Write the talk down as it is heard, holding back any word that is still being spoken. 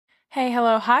Hey,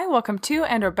 hello, hi, welcome to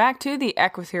and or back to the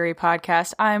Equitheory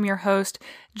podcast. I am your host,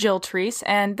 Jill Treese,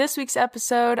 and this week's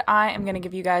episode, I am going to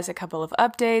give you guys a couple of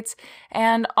updates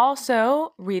and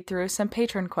also read through some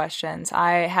patron questions.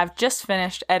 I have just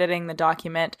finished editing the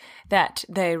document that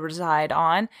they reside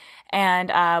on, and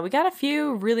we got a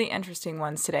few really interesting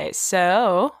ones today.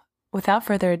 So, without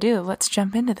further ado, let's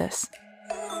jump into this.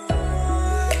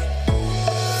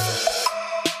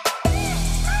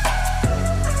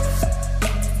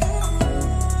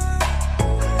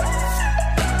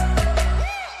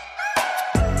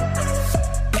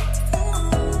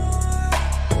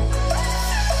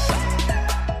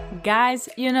 Guys,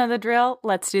 you know the drill.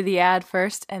 Let's do the ad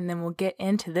first, and then we'll get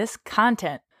into this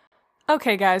content.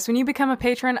 Okay, guys, when you become a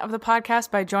patron of the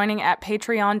podcast by joining at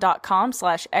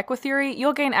patreon.com/equitheory,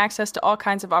 you'll gain access to all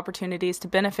kinds of opportunities to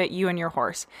benefit you and your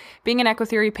horse. Being an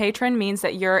Equitheory patron means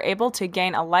that you're able to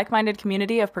gain a like-minded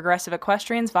community of progressive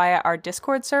equestrians via our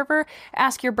Discord server,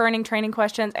 ask your burning training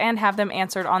questions, and have them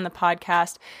answered on the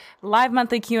podcast, live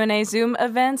monthly Q&A Zoom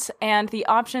events, and the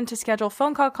option to schedule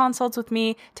phone call consults with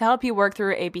me to help you work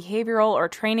through a behavioral or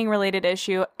training-related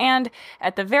issue, and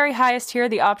at the very highest tier,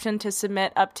 the option to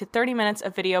submit up to 30 minutes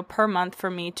of video per month for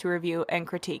me to review and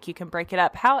critique. You can break it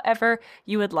up however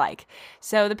you would like.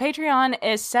 So the Patreon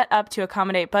is set up to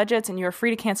accommodate budgets, and you're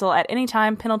free to cancel at any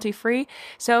time, penalty free.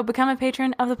 So become a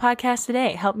patron of the podcast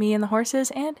today. Help me and the horses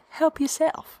and help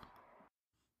yourself.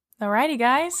 Alrighty,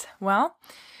 guys. Well,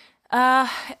 I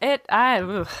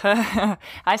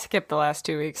skipped the last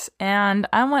 2 weeks, and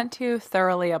I want to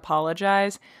thoroughly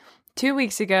apologize. 2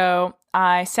 weeks ago,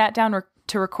 I sat down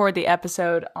to record the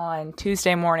episode on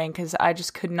Tuesday morning because I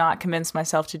just could not convince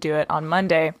myself to do it on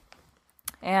Monday.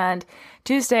 And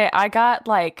Tuesday, I got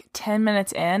like 10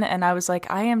 minutes in, and I was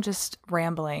like, I am just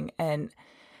rambling. And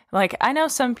like, I know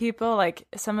some people, like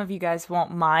some of you guys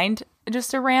won't mind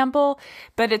just a ramble,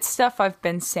 but it's stuff I've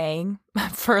been saying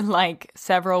for like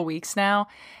several weeks now.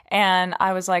 And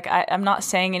I was like, I'm not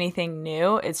saying anything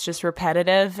new. It's just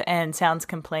repetitive and sounds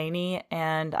complainy.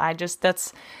 And I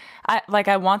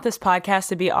want this podcast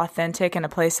to be authentic and a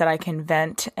place that I can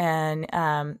vent and,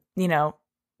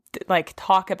 like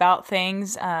talk about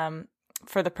things,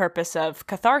 for the purpose of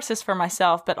catharsis for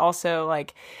myself, but also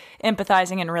like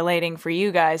empathizing and relating for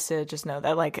you guys to just know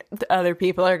that like other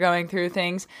people are going through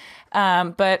things.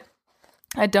 But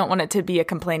I don't want it to be a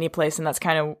complainy place. And that's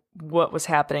kind of what was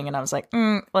happening. And I was like,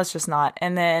 let's just not.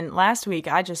 And then last week,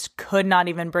 I just could not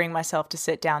even bring myself to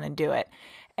sit down and do it.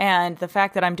 And the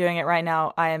fact that I'm doing it right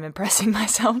now, I am impressing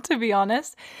myself, to be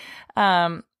honest.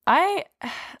 I've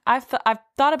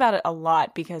thought about it a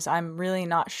lot because I'm really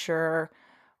not sure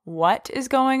what is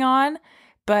going on,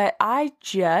 but I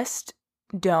just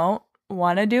don't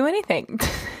want to do anything.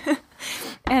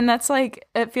 And that's like,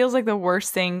 it feels like the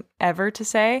worst thing ever to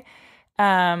say.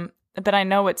 But I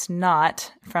know it's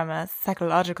not from a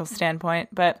psychological standpoint,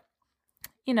 but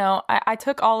I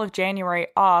took all of January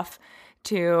off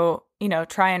to,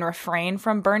 try and refrain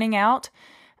from burning out.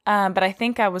 But I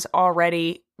think I was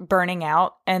already burning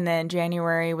out, and then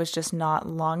January was just not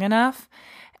long enough.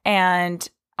 And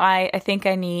I think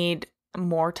I need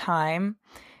more time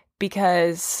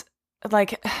because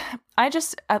like, I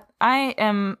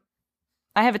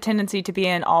have a tendency to be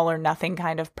an all or nothing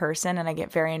kind of person, and I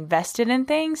get very invested in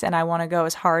things and I want to go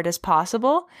as hard as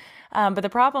possible. But the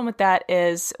problem with that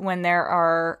is when there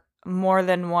are more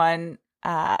than one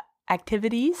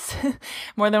activities,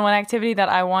 more than one activity that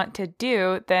I want to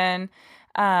do, then,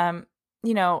 I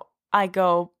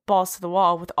go balls to the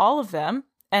wall with all of them.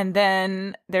 And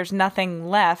then there's nothing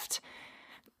left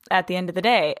at the end of the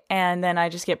day. And then I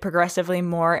just get progressively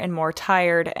more and more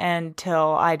tired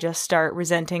until I just start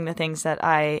resenting the things that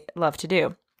I love to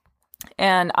do.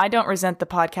 And I don't resent the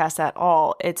podcast at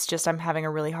all. It's just I'm having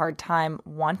a really hard time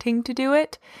wanting to do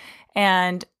it.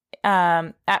 And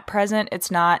at present,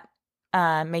 it's not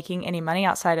making any money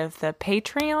outside of the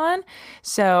Patreon.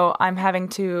 So I'm having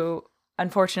to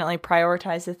unfortunately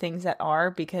prioritize the things that are,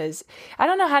 because I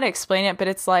don't know how to explain it, but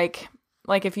it's like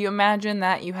if you imagine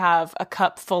that you have a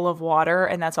cup full of water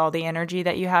and that's all the energy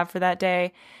that you have for that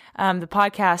day, the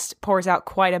podcast pours out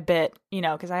quite a bit,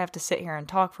 because I have to sit here and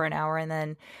talk for an hour, and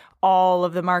then all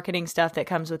of the marketing stuff that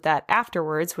comes with that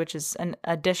afterwards, which is an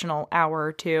additional hour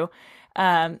or two,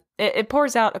 it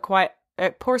pours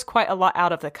quite a lot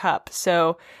out of the cup.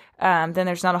 So then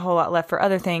there's not a whole lot left for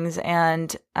other things.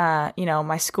 And,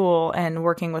 my school and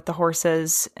working with the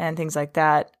horses and things like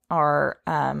that are,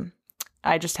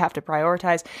 I just have to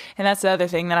prioritize. And that's the other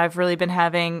thing that I've really been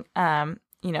having,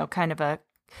 kind of a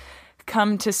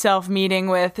come to self meeting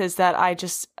with, is that I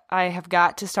have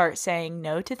got to start saying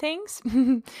no to things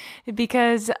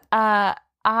because,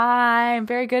 I'm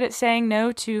very good at saying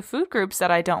no to food groups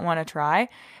that I don't want to try.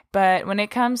 But when it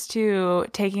comes to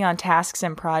taking on tasks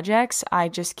and projects, I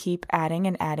just keep adding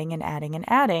and adding and adding and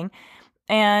adding.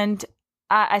 And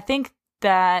I think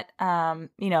that,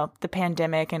 the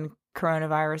pandemic and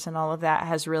coronavirus and all of that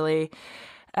has really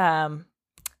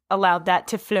allowed that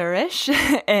to flourish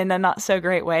in a not so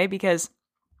great way because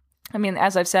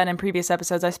as I've said in previous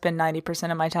episodes, I spend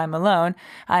 90% of my time alone.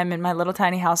 I'm in my little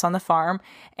tiny house on the farm,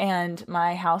 and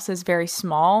my house is very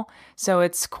small, so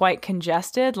it's quite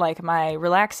congested. Like, my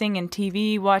relaxing and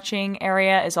TV watching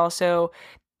area is also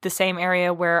the same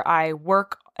area where I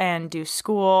work and do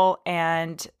school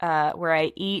and where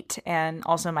I eat, and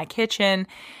also my kitchen.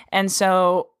 And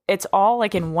so it's all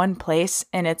like in one place,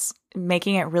 and it's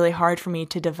making it really hard for me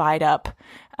to divide up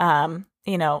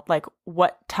like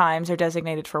what times are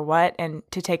designated for what and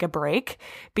to take a break,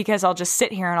 because I'll just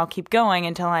sit here and I'll keep going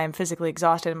until I am physically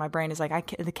exhausted and my brain is like, I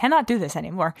cannot do this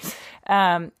anymore.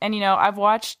 I've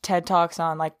watched TED Talks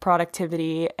on like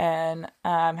productivity and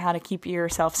how to keep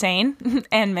yourself sane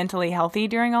and mentally healthy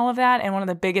during all of that. And one of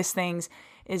the biggest things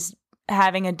is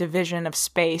having a division of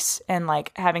space and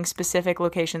like having specific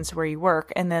locations where you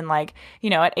work. And then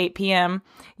at 8 p.m.,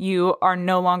 you are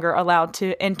no longer allowed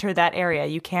to enter that area.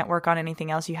 You can't work on anything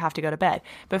else. You have to go to bed.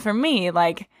 But for me,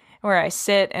 like where I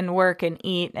sit and work and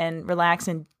eat and relax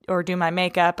and or do my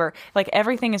makeup or like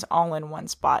everything is all in one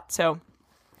spot. So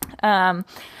I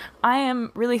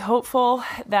am really hopeful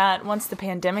that once the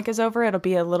pandemic is over, it'll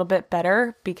be a little bit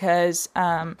better because,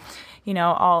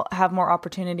 I'll have more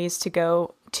opportunities to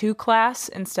go to class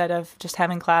instead of just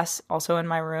having class also in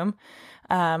my room.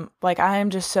 I am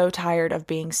just so tired of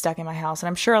being stuck in my house, and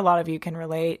I'm sure a lot of you can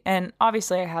relate. And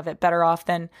obviously I have it better off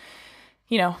than,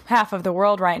 half of the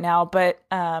world right now. But,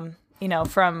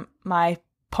 from my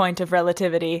point of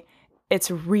relativity,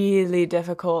 it's really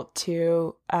difficult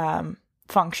to,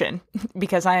 function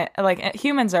because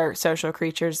humans are social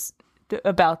creatures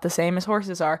about the same as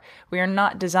horses are. We are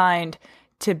not designed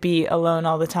to be alone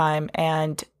all the time.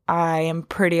 And I am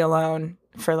pretty alone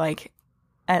for like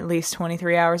at least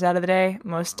 23 hours out of the day,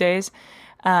 most days.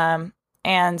 And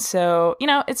so,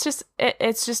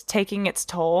 it's just taking its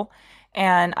toll.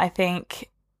 And I think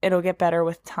it'll get better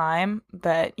with time.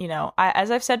 But,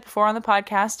 as I've said before on the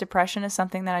podcast, depression is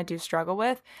something that I do struggle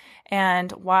with.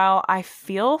 And while I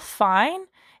feel fine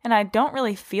and I don't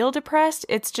really feel depressed,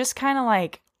 it's just kind of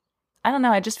like, I don't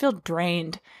know, I just feel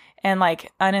drained and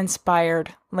like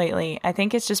uninspired lately. I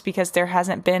think it's just because there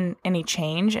hasn't been any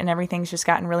change and everything's just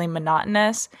gotten really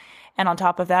monotonous. And on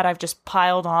top of that, I've just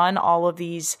piled on all of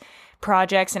these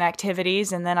projects and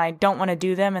activities, and then I don't want to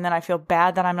do them, and then I feel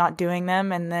bad that I'm not doing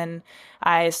them, and then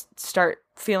I start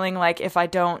feeling like if I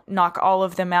don't knock all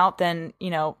of them out, then,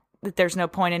 that there's no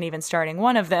point in even starting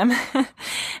one of them.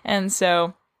 And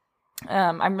so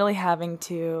I'm really having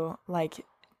to like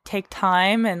take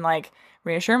time and like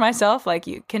reassure myself, like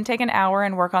you can take an hour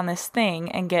and work on this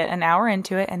thing and get an hour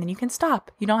into it, and then you can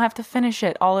stop. You don't have to finish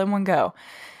it all in one go.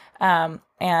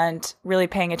 And really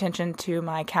paying attention to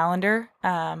my calendar.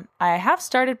 I have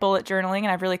started bullet journaling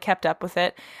and I've really kept up with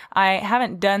it. I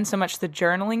haven't done so much the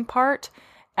journaling part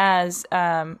as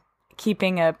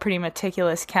keeping a pretty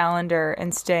meticulous calendar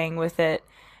and staying with it.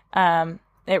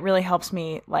 It really helps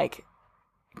me like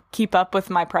keep up with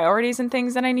my priorities and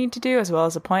things that I need to do, as well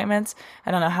as appointments.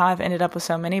 I don't know how I've ended up with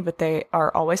so many, but they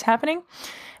are always happening.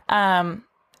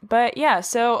 But yeah,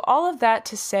 so all of that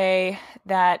to say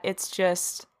that it's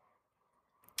just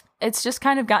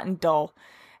kind of gotten dull.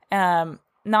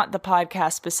 Not the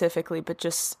podcast specifically, but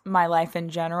just my life in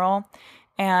general.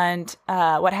 And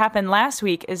what happened last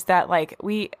week is that I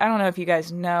don't know if you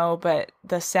guys know, but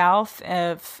the south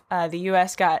of the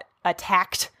U.S. got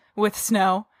attacked with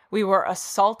snow. We were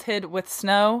assaulted with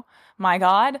snow. My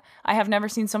God, I have never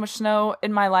seen so much snow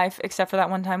in my life, except for that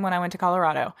one time when I went to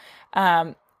Colorado.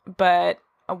 But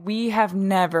we have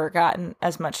never gotten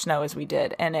as much snow as we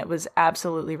did, and it was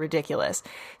absolutely ridiculous.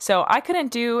 So I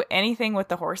couldn't do anything with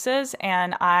the horses,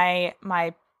 and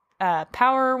my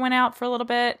power went out for a little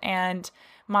bit, and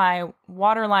my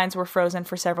water lines were frozen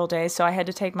for several days. So I had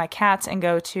to take my cats and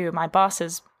go to my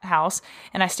boss's house,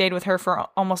 and I stayed with her for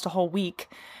almost a whole week.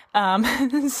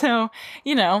 So,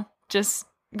 just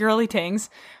girly things.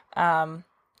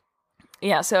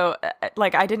 Yeah, so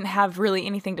I didn't have really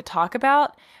anything to talk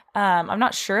about. I'm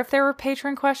not sure if there were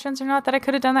patron questions or not that I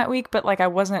could have done that week, but I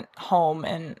wasn't home,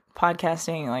 and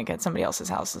podcasting at somebody else's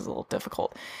house is a little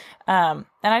difficult. And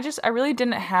I really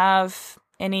didn't have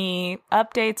any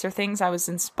updates or things I was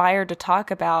inspired to talk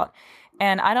about.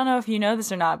 And I don't know if you know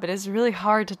this or not, but it's really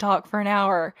hard to talk for an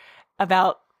hour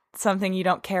about something you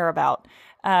don't care about.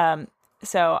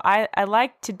 So I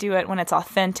like to do it when it's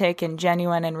authentic and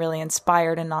genuine and really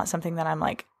inspired and not something that I'm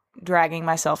like dragging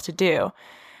myself to do.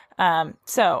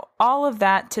 So all of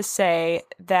that to say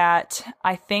that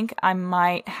I think I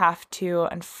might have to,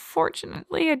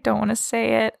 unfortunately, I don't want to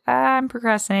say it. I'm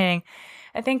procrastinating.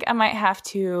 I think I might have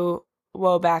to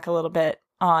woe back a little bit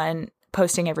on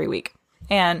posting every week.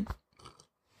 And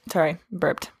sorry,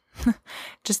 burped.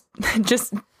 just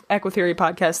Equitheory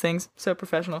podcast things. So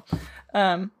professional.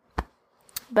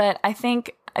 But I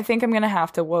think I'm going to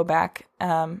have to woe back.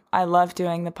 I love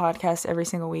doing the podcast every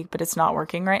single week, but it's not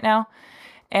working right now.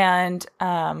 And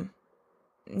I'm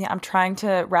trying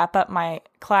to wrap up my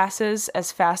classes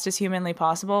as fast as humanly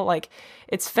possible. Like,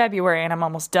 it's February and I'm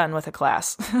almost done with a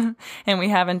class. And we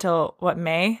have until,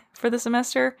 May for the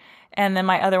semester? And then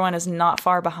my other one is not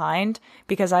far behind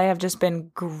because I have just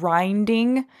been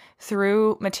grinding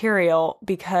through material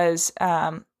because,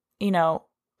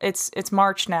 it's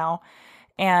March now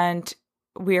and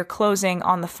we're closing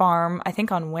on the farm, I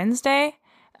think on Wednesday.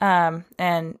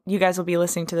 And you guys will be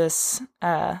listening to this,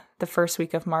 the first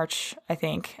week of March, I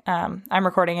think. I'm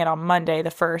recording it on Monday,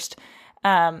 the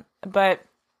 1st. But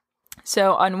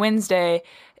so on Wednesday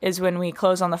is when we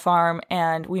close on the farm,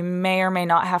 and we may or may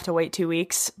not have to wait 2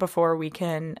 weeks before we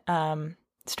can,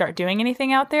 start doing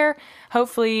anything out there.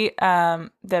 Hopefully,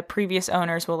 the previous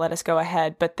owners will let us go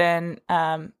ahead, but then,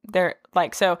 they're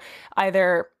like, so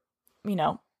either,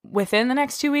 within the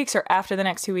next 2 weeks or after the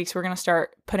next 2 weeks, we're going to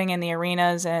start putting in the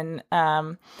arenas and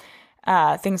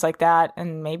things like that,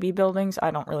 and maybe buildings.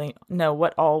 I don't really know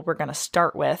what all we're going to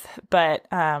start with, but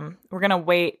we're going to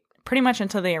wait pretty much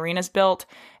until the arena's built.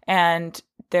 And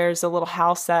there's a little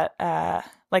house that,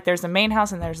 there's the main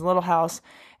house and there's a little house,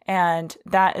 and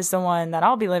that is the one that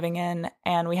I'll be living in.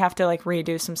 And we have to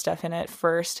redo some stuff in it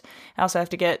first. I also have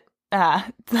to get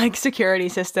security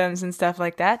systems and stuff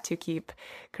like that to keep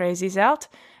crazies out.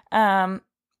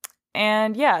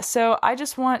 And yeah, so I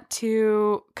just want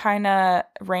to kind of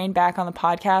rein back on the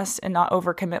podcast and not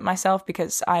overcommit myself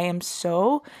because I am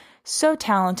so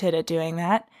talented at doing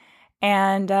that.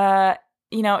 And,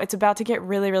 it's about to get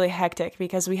really, really hectic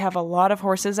because we have a lot of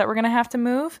horses that we're going to have to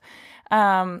move.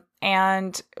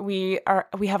 And we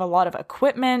have a lot of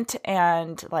equipment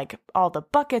and all the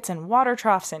buckets and water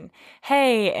troughs and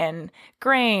hay and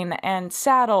grain and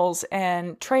saddles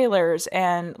and trailers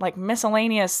and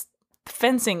miscellaneous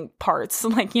fencing parts,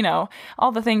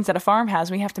 all the things that a farm has.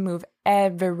 We have to move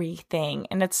everything,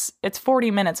 and it's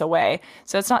 40 minutes away.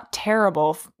 So it's not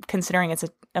terrible considering it's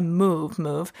a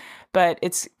move, but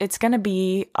it's going to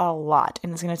be a lot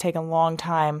and it's going to take a long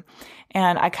time.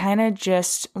 And I kind of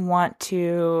just want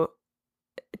to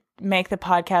make the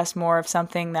podcast more of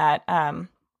something that,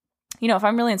 if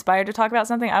I'm really inspired to talk about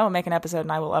something, I will make an episode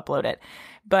and I will upload it.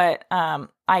 But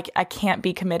I can't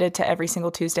be committed to every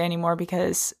single Tuesday anymore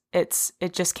because it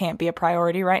just can't be a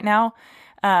priority right now,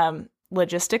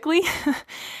 logistically.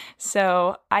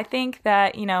 So I think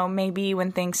that, maybe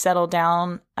when things settle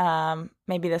down,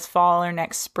 maybe this fall or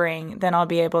next spring, then I'll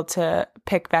be able to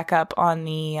pick back up on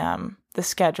the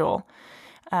schedule.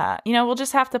 We'll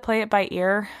just have to play it by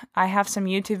ear. I have some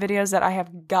YouTube videos that I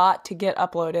have got to get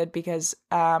uploaded because,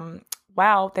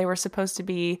 they were supposed to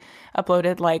be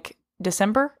uploaded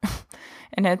December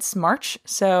and it's March.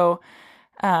 So,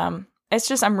 it's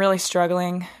just, I'm really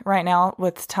struggling right now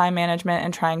with time management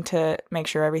and trying to make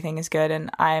sure everything is good. And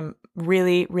I'm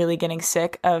really, really getting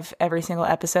sick of every single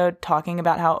episode talking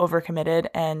about how overcommitted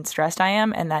and stressed I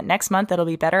am. And that next month it'll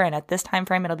be better. And at this time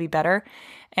frame, it'll be better.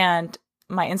 And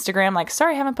my Instagram,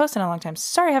 sorry, I haven't posted in a long time.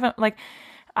 Sorry, I haven't,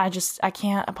 I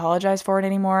can't apologize for it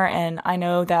anymore. And I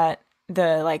know that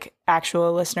the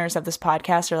actual listeners of this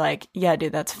podcast are yeah,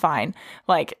 dude, that's fine.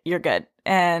 You're good.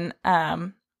 And,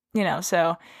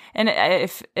 so, and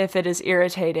if it is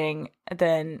irritating,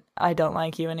 then I don't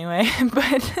like you anyway,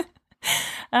 but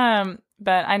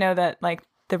I know that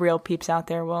the real peeps out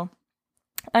there will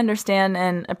understand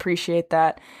and appreciate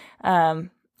that. I'm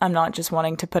not just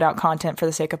wanting to put out content for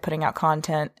the sake of putting out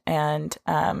content, and,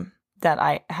 that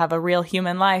I have a real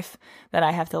human life that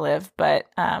I have to live. But,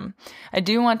 I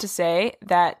do want to say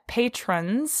that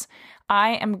patrons,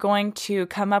 I am going to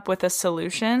come up with a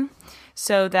solution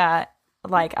so that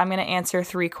I'm going to answer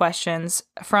 3 questions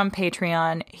from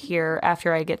Patreon here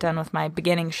after I get done with my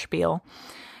beginning spiel.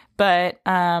 But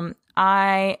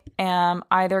I am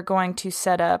either going to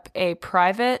set up a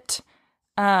private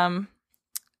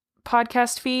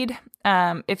podcast feed.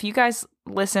 If you guys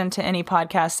listen to any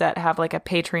podcasts that have a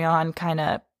Patreon kind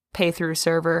of pay through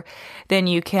server, then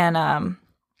you can,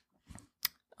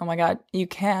 you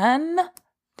can,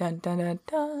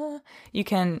 you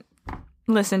can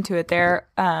listen to it there.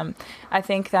 I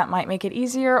think that might make it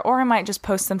easier, or I might just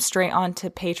post them straight onto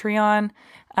Patreon,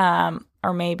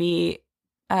 or maybe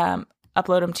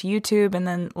upload them to YouTube and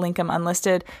then link them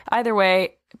unlisted. Either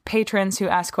way, patrons who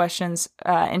ask questions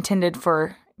intended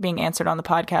for being answered on the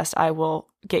podcast, I will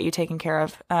get you taken care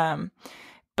of.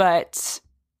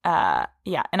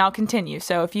 Yeah, and I'll continue.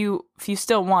 So if you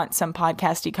still want some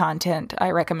podcasty content,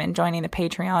 I recommend joining the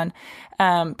Patreon,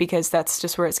 because that's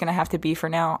just where it's going to have to be for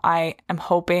now. I am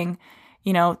hoping,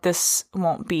 this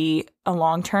won't be a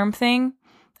long-term thing.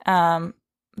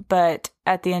 But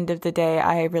at the end of the day,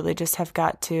 I really just have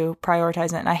got to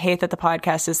prioritize it. And I hate that the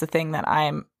podcast is the thing that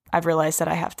I've realized that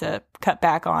I have to cut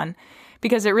back on,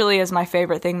 because it really is my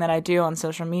favorite thing that I do on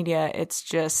social media.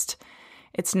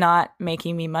 It's not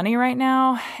making me money right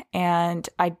now, and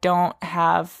I don't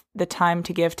have the time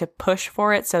to give to push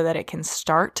for it so that it can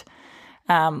start,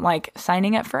 like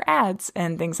signing up for ads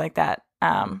and things like that.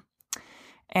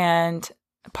 And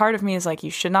part of me is like,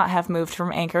 you should not have moved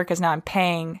from Anchor, because now I'm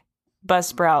paying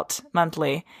Buzzsprout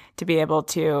monthly to be able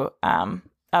to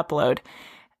upload.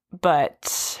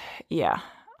 But yeah,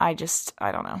 I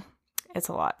don't know. It's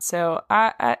a lot. So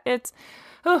it's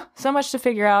so much to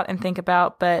figure out and think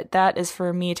about, but that is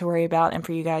for me to worry about and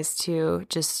for you guys to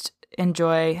just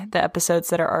enjoy the episodes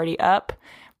that are already up.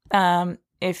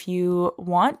 If you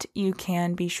want, you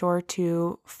can be sure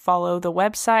to follow the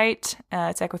website.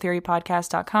 It's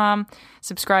equitheorypodcast.com.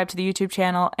 Subscribe to the YouTube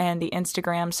channel and the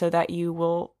Instagram so that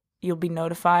you'll be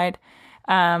notified.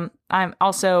 I'm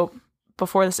also,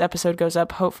 before this episode goes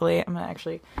up, hopefully, I'm going to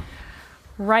actually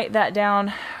write that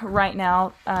down right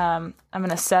now. I'm going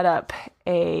to set up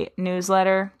a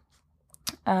newsletter.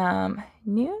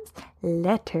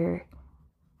 Newsletter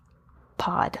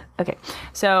pod. Okay.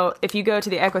 So if you go to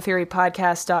the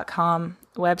equitheorypodcast.com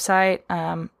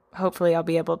website, hopefully I'll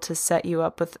be able to set you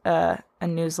up with a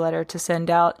newsletter to send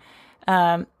out.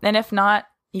 And if not,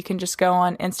 you can just go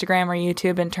on Instagram or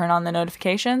YouTube and turn on the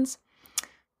notifications.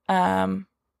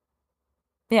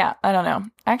 Yeah, I don't know.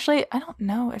 Actually, I don't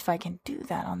know if I can do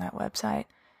that on that website.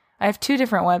 I have two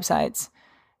different websites.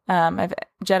 I have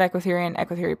Jet Equitheory and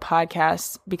Equitheory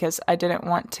Podcasts, because I didn't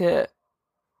want to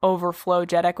overflow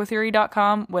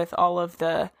jetequitheory.com with all of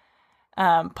the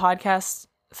podcast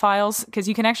files, because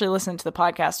you can actually listen to the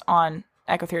podcast on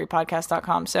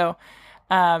equitheorypodcast.com. So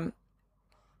I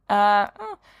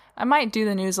might do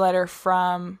the newsletter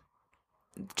from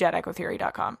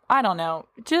jetequitheory.com. I don't know.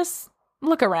 Just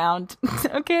look around,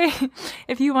 okay?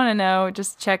 If you want to know,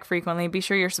 just check frequently. Be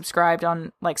sure you're subscribed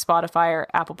on like Spotify or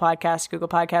Apple Podcasts, Google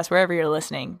Podcasts, wherever you're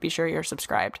listening. Be sure you're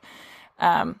subscribed,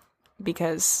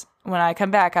 because when I come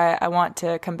back, I want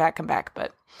to come back,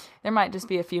 but there might just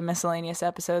be a few miscellaneous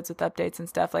episodes with updates and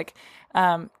stuff. Like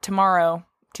tomorrow,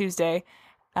 Tuesday,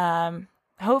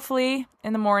 hopefully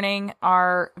in the morning,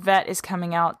 our vet is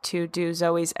coming out to do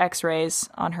Zoe's x-rays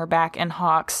on her back and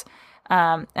hocks.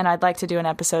 And I'd like to do an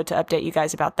episode to update you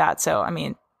guys about that. So, I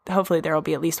mean, hopefully there will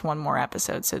be at least one more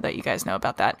episode so that you guys know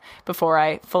about that before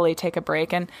I fully take a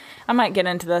break. And I might get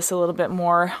into this a little bit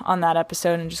more on that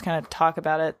episode and just kind of talk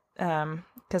about it,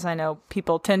 because I know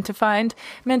people tend to find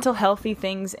mental healthy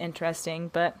things interesting.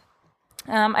 But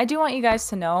I do want you guys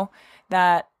to know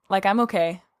that, like, I'm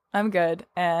okay. I'm good.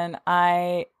 And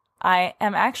I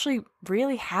am actually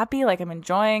really happy. Like, I'm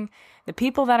enjoying the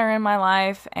people that are in my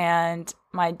life and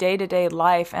my day-to-day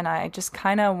life. And I just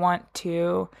kind of want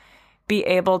to be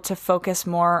able to focus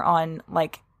more on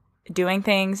like doing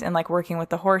things and like working with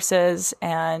the horses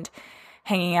and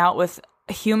hanging out with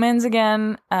humans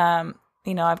again. I've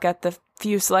got the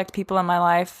few select people in my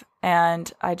life,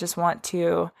 and I just want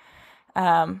to,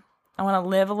 I want to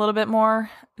live a little bit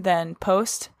more than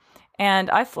post. And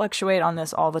I fluctuate on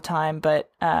this all the time,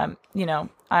 but, I'm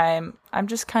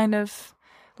just kind of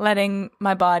letting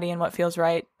my body and what feels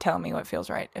right tell me what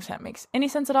feels right, if that makes any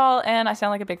sense at all. And I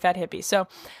sound like a big fat hippie. So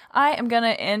I am going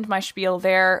to end my spiel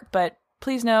there, but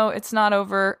please know it's not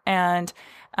over. And,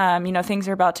 things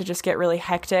are about to just get really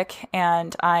hectic,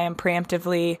 and I am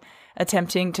preemptively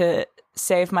attempting to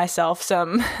save myself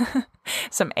some,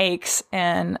 some aches,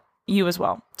 and you as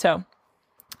well. So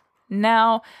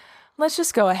now let's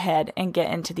just go ahead and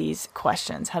get into these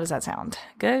questions. How does that sound?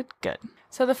 Good.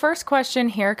 So the first question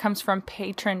here comes from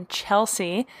patron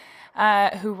Chelsea,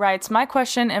 who writes, "My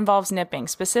question involves nipping,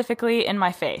 specifically in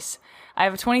my face. I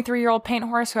have a 23-year-old paint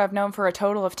horse who I've known for a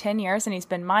total of 10 years, and he's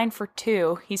been mine for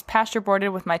 2. He's pasture boarded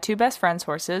with my 2 best friends'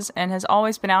 horses and has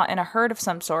always been out in a herd of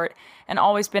some sort and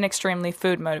always been extremely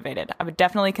food motivated. I would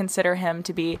definitely consider him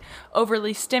to be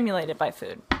overly stimulated by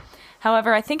food.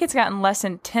 However, I think it's gotten less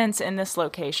intense in this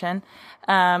location.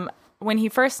 when he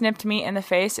first nipped me in the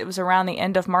face, it was around the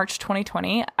end of March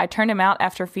 2020. I turned him out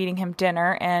after feeding him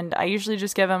dinner, and I usually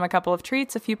just give him a couple of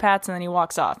treats, a few pats, and then he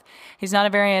walks off. He's not a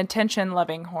very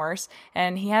attention-loving horse,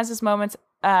 and he has his moments,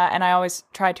 and I always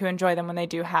try to enjoy them when they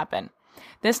do happen.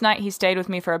 This night, he stayed with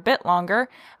me for a bit longer.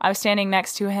 I was standing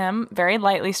next to him, very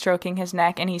lightly stroking his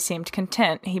neck, and he seemed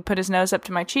content. He put his nose up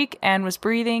to my cheek and was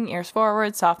breathing, ears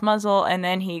forward, soft muzzle, and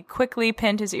then he quickly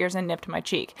pinned his ears and nipped my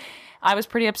cheek. I was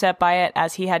pretty upset by it,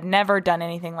 as he had never done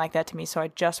anything like that to me, so I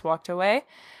just walked away.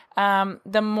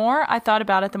 The more I thought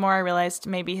about it, the more I realized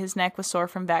maybe his neck was sore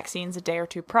from vaccines a day or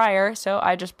two prior, so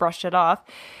I just brushed it off.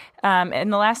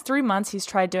 In the last 3 months, he's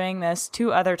tried doing this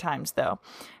 2 other times, though.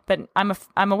 But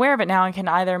I'm aware of it now and can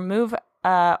either move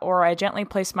or I gently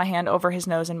place my hand over his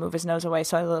nose and move his nose away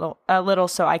a little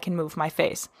so I can move my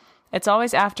face. It's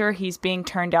always after he's being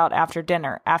turned out after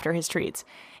dinner, after his treats.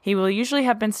 He will usually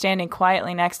have been standing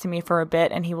quietly next to me for a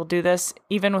bit, and he will do this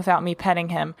even without me petting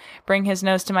him, bring his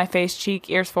nose to my face, cheek,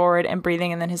 ears forward, and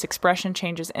breathing, and then his expression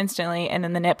changes instantly, and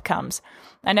then the nip comes.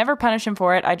 I never punish him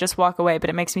for it, I just walk away, but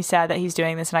it makes me sad that he's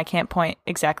doing this, and I can't point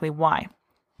exactly why.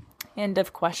 End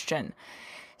of question.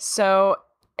 So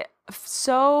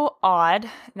odd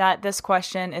that this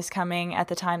question is coming at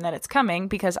the time that it's coming,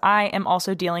 because I am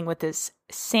also dealing with this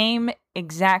same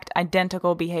exact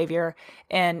identical behavior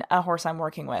in a horse I'm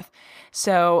working with.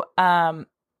 So,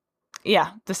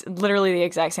 this literally the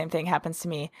exact same thing happens to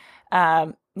me.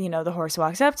 The horse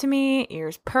walks up to me,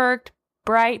 ears perked,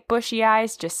 bright, bushy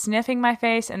eyes, just sniffing my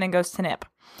face, and then goes to nip.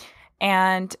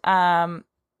 And,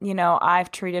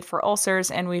 I've treated for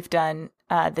ulcers, and we've done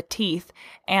the teeth,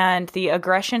 and the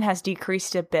aggression has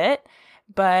decreased a bit.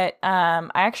 But I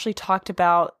actually talked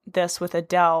about this with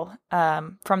Adele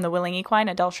from the Willing Equine,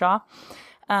 Adele Shaw.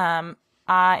 And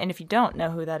if you don't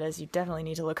know who that is, you definitely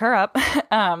need to look her up.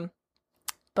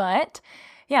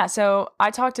 So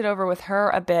I talked it over with her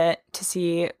a bit to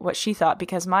see what she thought,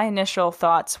 because my initial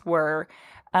thoughts were,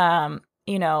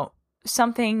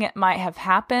 something might have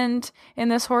happened in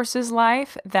this horse's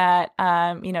life that,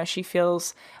 she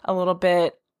feels a little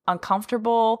bit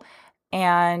uncomfortable.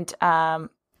 And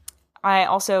I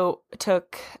also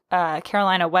took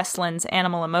Carolina Westland's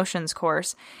Animal Emotions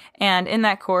course. And in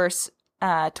that course,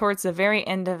 towards the very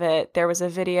end of it, there was a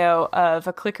video of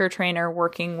a clicker trainer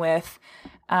working with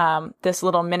this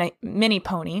little mini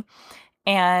pony.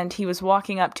 And he was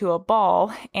walking up to a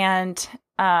ball, and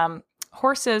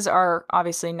horses are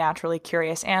obviously naturally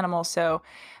curious animals. So,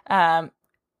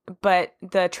 but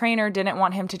the trainer didn't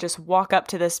want him to just walk up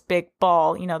to this big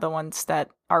ball, the ones that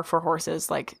are for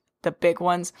horses, like the big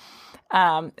ones.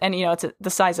 It's the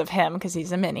size of him because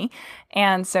he's a mini.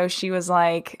 And so she was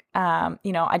like, I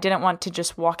didn't want to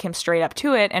just walk him straight up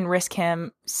to it and risk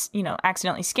him,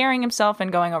 accidentally scaring himself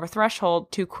and going over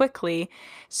threshold too quickly.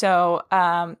 So,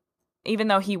 even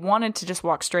though he wanted to just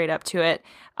walk straight up to it,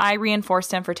 I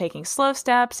reinforced him for taking slow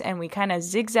steps, and we kind of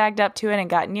zigzagged up to it and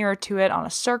got nearer to it on a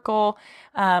circle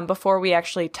before we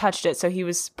actually touched it. So he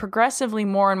was progressively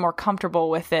more and more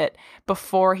comfortable with it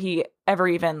before he ever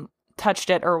even touched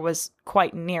it or was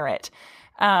quite near it.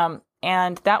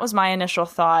 And that was my initial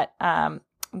thought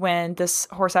when this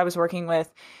horse I was working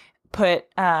with did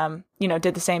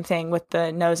the same thing with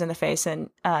the nose in the face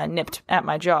and nipped at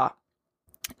my jaw.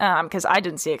 Because I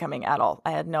didn't see it coming at all.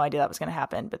 I had no idea that was going to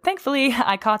happen. But thankfully,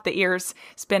 I caught the ears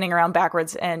spinning around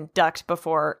backwards and ducked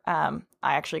before I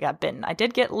actually got bitten. I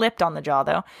did get lipped on the jaw,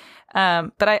 though.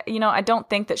 But I don't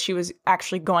think that she was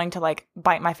actually going to,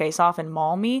 bite my face off and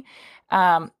maul me.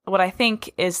 What I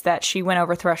think is that she went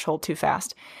over threshold too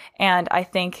fast. And I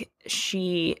think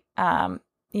she,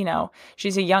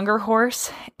 she's a younger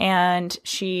horse, and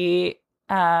she's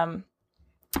been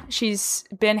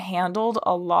handled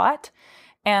a lot.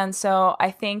 And so I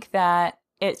think that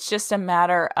it's just a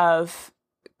matter of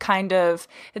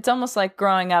it's almost like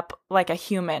growing up like a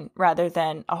human rather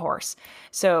than a horse.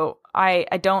 So I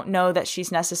don't know that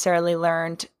she's necessarily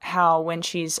learned how, when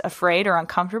she's afraid or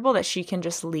uncomfortable, that she can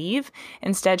just leave.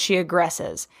 Instead, she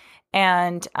aggresses.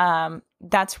 And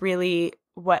that's really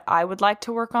what I would like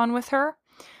to work on with her.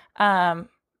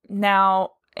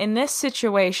 Now, in this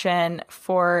situation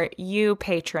for you,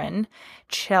 patron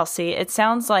Chelsea, it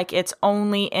sounds like it's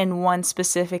only in one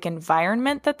specific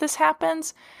environment that this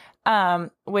happens,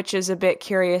 which is a bit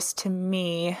curious to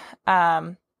me,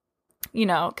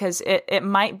 because it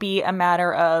might be a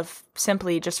matter of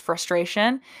simply just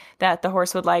frustration that the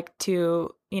horse would like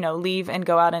to, leave and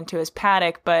go out into his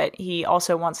paddock, but he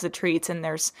also wants the treats, and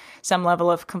there's some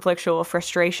level of conflictual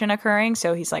frustration occurring.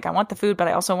 So he's like, I want the food, but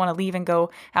I also want to leave and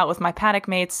go out with my paddock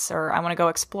mates, or I want to go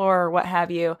explore, or what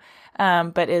have you,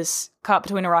 but is caught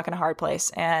between a rock and a hard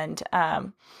place. And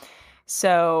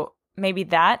so maybe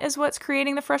that is what's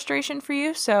creating the frustration for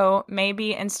you. So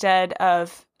maybe instead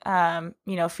of,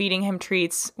 feeding him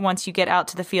treats once you get out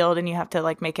to the field and you have to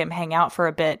like make him hang out for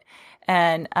a bit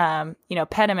and,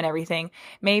 pet him and everything,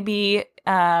 maybe,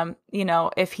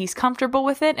 if he's comfortable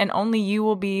with it, and only you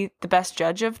will be the best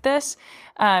judge of this,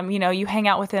 you hang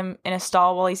out with him in a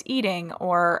stall while he's eating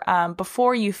or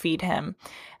before you feed him.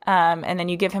 And then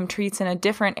you give him treats in a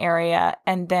different area.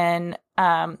 And then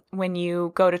when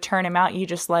you go to turn him out, you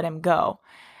just let him go.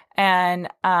 And,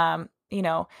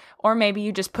 or maybe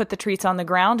you just put the treats on the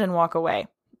ground and walk away.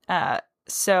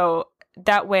 So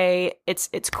that way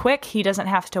it's quick. He doesn't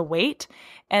have to wait.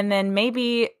 And then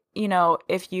maybe,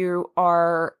 if you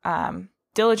are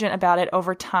diligent about it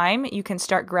over time, you can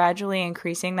start gradually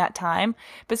increasing that time.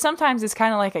 But sometimes it's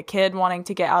kind of like a kid wanting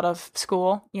to get out of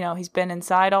school. He's been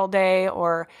inside all day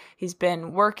or he's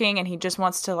been working and he just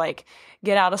wants to like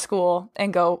get out of school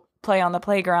and go play on the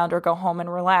playground or go home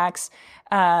and relax,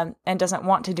 and doesn't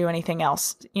want to do anything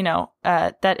else.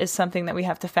 That is something that we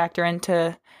have to factor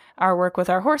into our work with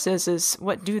our horses is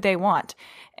what do they want?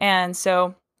 And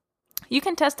so you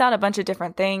can test out a bunch of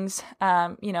different things,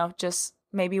 just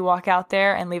maybe walk out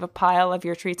there and leave a pile of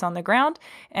your treats on the ground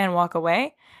and walk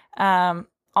away.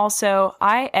 Also,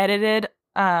 I edited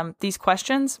these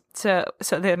questions so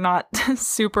they're not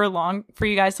super long for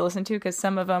you guys to listen to because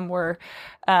some of them were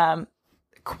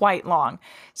quite long.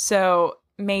 So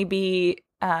maybe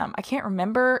I can't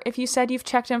remember if you said you've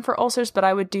checked him for ulcers, but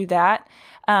I would do that.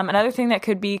 Another thing that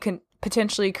could be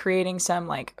potentially creating some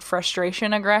like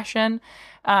frustration, aggression,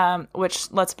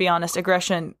 which let's be honest,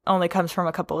 aggression only comes from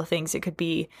a couple of things. It could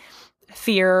be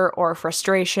fear or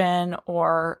frustration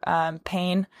or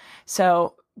pain.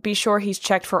 So be sure he's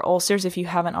checked for ulcers if you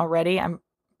haven't already. I'm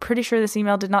pretty sure this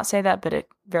email did not say that, but it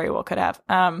very well could have.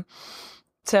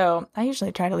 So I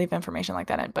usually try to leave information like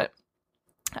that in, but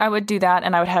I would do that,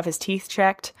 and I would have his teeth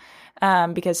checked,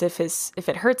 because if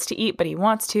it hurts to eat, but he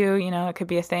wants to, it could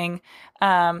be a thing.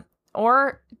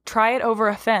 Or try it over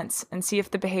a fence and see if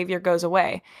the behavior goes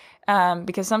away.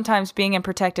 Because sometimes being in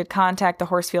protected contact, the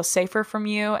horse feels safer from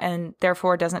you and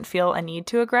therefore doesn't feel a need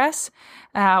to aggress.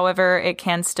 However, it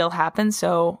can still happen.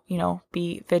 So,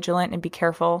 be vigilant and be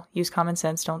careful. Use common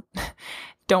sense.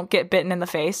 Don't get bitten in the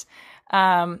face.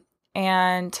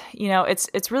 And,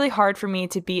 it's really hard for me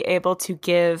to be able to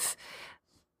give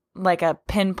like a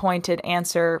pinpointed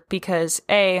answer because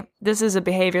this is a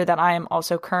behavior that I am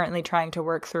also currently trying to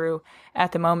work through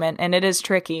at the moment. And it is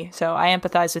tricky. So I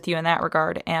empathize with you in that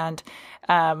regard. And,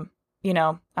 I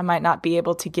might not be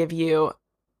able to give you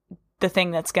the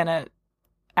thing that's going to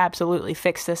absolutely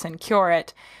fix this and cure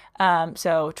it.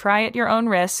 So try at your own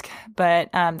risk.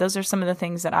 But those are some of the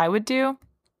things that I would do.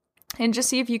 And just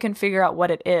see if you can figure out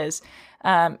what it is.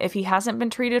 If he hasn't been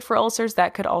treated for ulcers,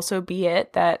 that could also be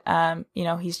it, that,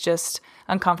 he's just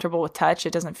uncomfortable with touch.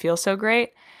 It doesn't feel so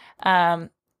great.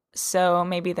 So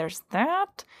maybe there's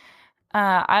that.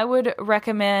 I would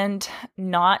recommend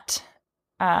not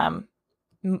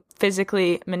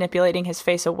physically manipulating his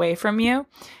face away from you,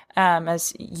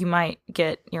 as you might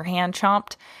get your hand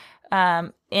chomped.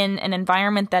 In an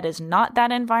environment that is not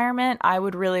that environment, I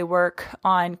would really work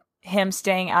on him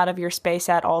staying out of your space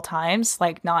at all times,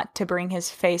 like not to bring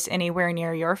his face anywhere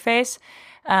near your face.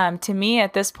 To me,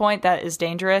 at this point, that is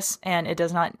dangerous and it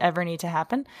does not ever need to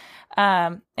happen.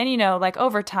 And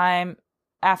over time,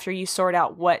 after you sort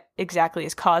out what exactly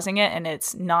is causing it and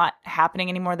it's not happening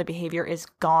anymore, the behavior is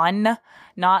gone,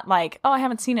 not like, I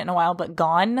haven't seen it in a while, but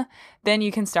gone, then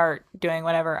you can start doing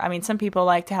whatever. I mean, some people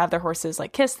like to have their horses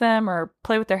like kiss them or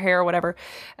play with their hair or whatever.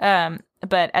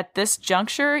 But at this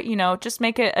juncture, just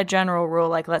make it a general rule,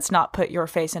 like, let's not put your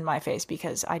face in my face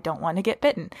because I don't want to get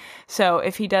bitten. So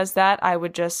if he does that, I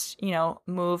would just,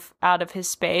 move out of his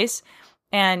space.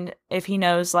 And if he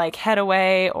knows like head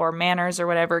away or manners or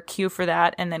whatever, cue for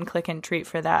that and then click and treat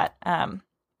for that.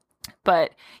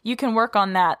 But you can work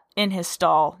on that in his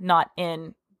stall, not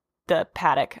in the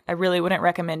paddock. I really wouldn't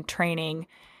recommend training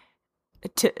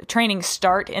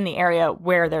start in the area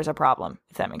where there's a problem,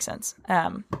 if that makes sense.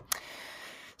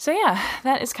 So yeah,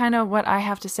 that is kind of what I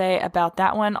have to say about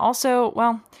that one.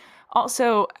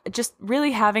 Also just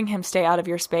really having him stay out of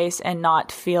your space and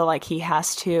not feel like he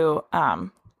has to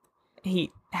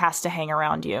hang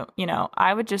around you.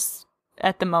 I would just,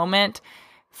 at the moment,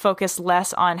 focus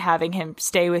less on having him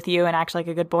stay with you and act like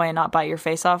a good boy and not bite your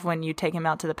face off when you take him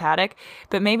out to the paddock,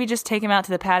 but maybe just take him out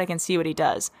to the paddock and see what he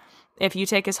does. If you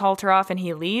take his halter off and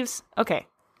he leaves, okay,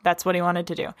 that's what he wanted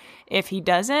to do. If he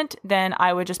doesn't, then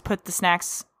I would just put the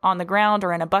snacks on the ground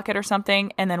or in a bucket or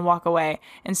something, and then walk away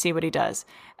and see what he does.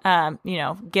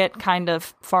 Get kind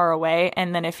of far away.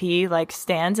 And then if he like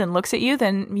stands and looks at you,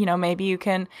 then, maybe you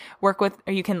can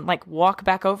you can like walk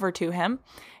back over to him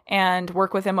and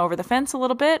work with him over the fence a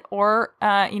little bit. Or,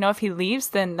 if he leaves,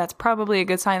 then that's probably a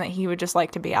good sign that he would just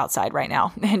like to be outside right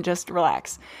now and just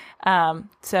relax.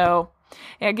 So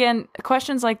again,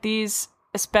 questions like these,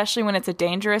 especially when it's a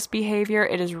dangerous behavior,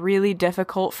 it is really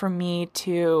difficult for me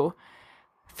to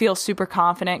feel super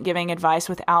confident giving advice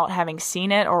without having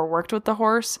seen it or worked with the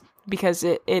horse, because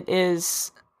it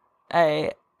is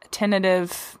a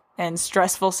tentative and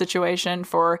stressful situation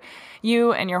for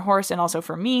you and your horse, and also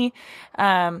for me,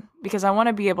 because I want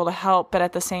to be able to help, but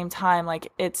at the same time,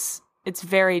 like it's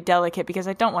very delicate because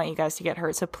I don't want you guys to get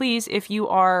hurt. So please, if you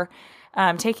are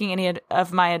taking any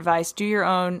of my advice, do your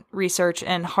own research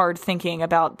and hard thinking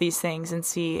about these things and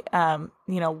see,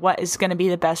 what is going to be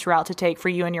the best route to take for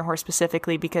you and your horse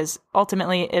specifically, because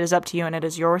ultimately it is up to you and it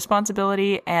is your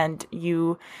responsibility, and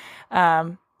you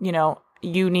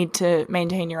need to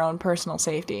maintain your own personal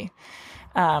safety.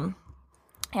 And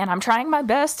I'm trying my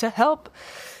best to help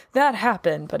that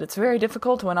happen, but it's very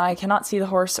difficult when I cannot see the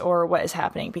horse or what is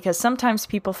happening, because sometimes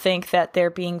people think that they're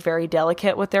being very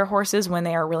delicate with their horses when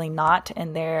they are really not,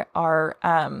 and they are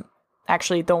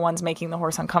actually the ones making the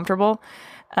horse uncomfortable.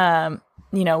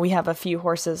 We have a few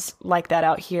horses like that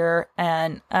out here,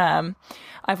 and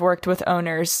I've worked with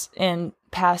owners in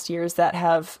past years that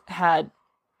have had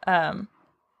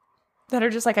that are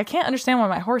just like, I can't understand why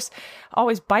my horse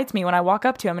always bites me when I walk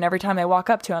up to him. And every time I walk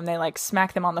up to him, they like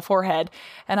smack them on the forehead.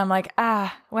 And I'm like,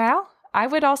 well, I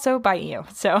would also bite you.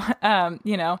 So,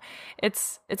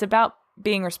 it's about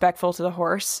being respectful to the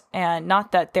horse, and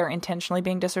not that they're intentionally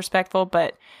being disrespectful,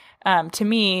 but to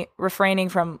me, refraining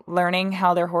from learning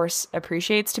how their horse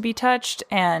appreciates to be touched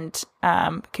and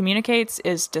communicates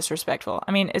is disrespectful.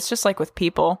 I mean, it's just like with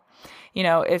people.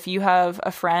 If you have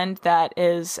a friend that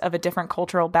is of a different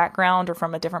cultural background or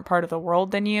from a different part of the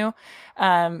world than you,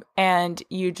 and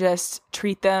you just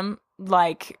treat them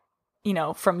like,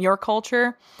 from your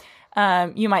culture,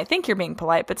 you might think you're being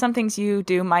polite, but some things you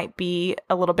do might be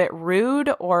a little bit rude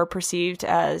or perceived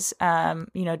as,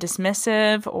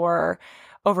 dismissive or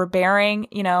overbearing.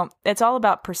 It's all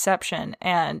about perception.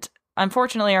 And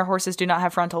unfortunately, our horses do not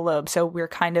have frontal lobes, so we're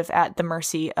kind of at the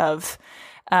mercy of,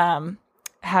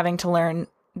 having to learn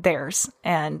theirs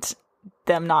and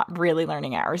them not really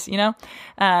learning ours,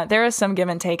 there is some give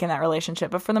and take in that relationship,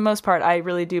 but for the most part, I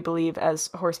really do believe as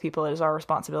horse people, it is our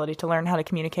responsibility to learn how to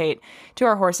communicate to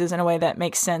our horses in a way that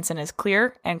makes sense and is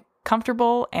clear and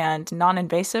comfortable and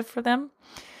non-invasive for them.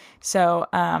 So,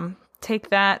 take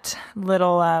that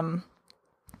little,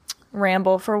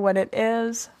 ramble for what it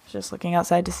is. Just looking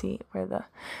outside to see where the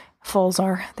foals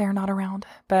are. They're not around.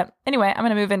 But anyway, I'm going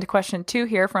to move into question 2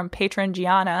 here from patron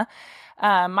Gianna.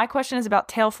 My question is about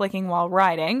tail flicking while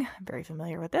riding. I'm very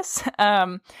familiar with this.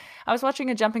 I was watching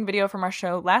a jumping video from our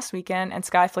show last weekend, and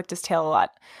Sky flicked his tail a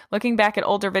lot. Looking back at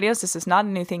older videos, this is not a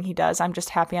new thing he does. I'm just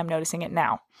happy I'm noticing it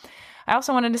now. I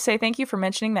also wanted to say thank you for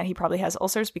mentioning that he probably has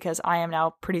ulcers, because I am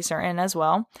now pretty certain as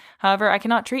well. However, I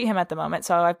cannot treat him at the moment,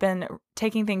 so I've been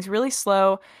taking things really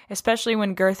slow, especially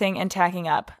when girthing and tacking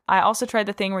up. I also tried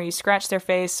the thing where you scratch their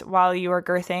face while you are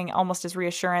girthing, almost as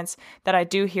reassurance that I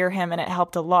do hear him, and it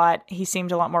helped a lot. He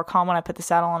seemed a lot more calm when I put the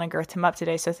saddle on and girthed him up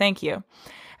today, so thank you.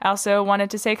 I also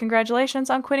wanted to say congratulations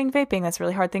on quitting vaping. That's a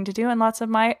really hard thing to do, and lots of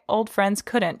my old friends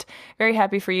couldn't. Very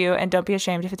happy for you, and don't be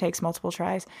ashamed if it takes multiple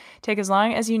tries. Take as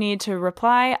long as you need to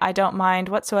reply. I don't mind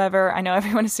whatsoever. I know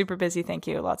everyone is super busy. Thank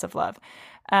you. Lots of love.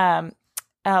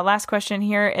 Last question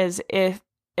here is, if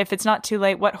it's not too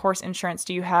late, what horse insurance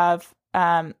do you have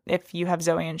if you have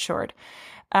Zoe insured?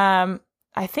 I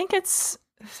think it's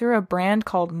through a brand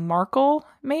called Markle,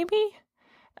 maybe?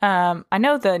 I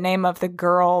know the name of the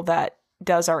girl that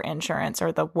does our insurance,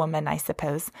 or the woman, I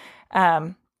suppose,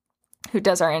 who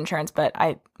does our insurance, but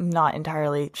I'm not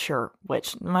entirely sure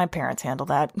which. My parents handle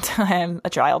that. I am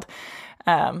a child.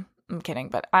 I'm kidding,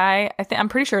 but I'm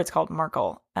pretty sure it's called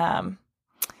Markle.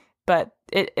 But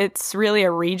it's really a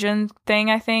region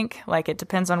thing, I think. Like, it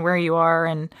depends on where you are,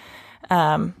 and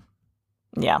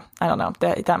yeah, I don't know.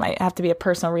 That might have to be a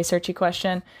personal researchy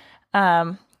question.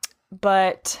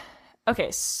 But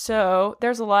okay, so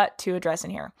there's a lot to address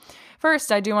in here.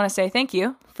 First, I do want to say thank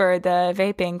you for the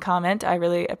vaping comment. I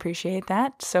really appreciate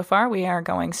that. So far, we are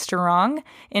going strong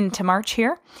into March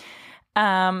here.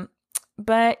 But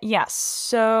yeah,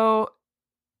 so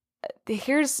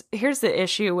here's the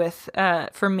issue with,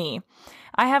 for me,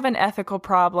 I have an ethical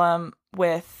problem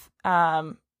with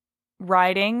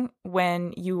riding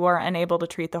when you are unable to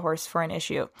treat the horse for an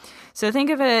issue. So think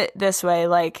of it this way,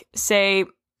 like, say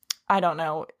I don't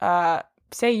know,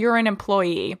 say you're an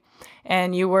employee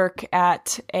and you work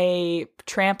at a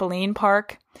trampoline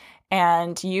park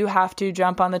and you have to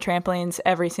jump on the trampolines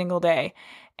every single day.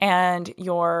 And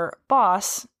your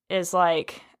boss is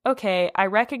like, okay, I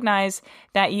recognize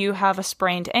that you have a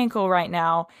sprained ankle right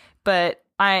now, but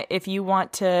if you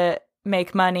want to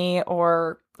make money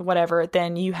or whatever,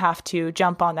 then you have to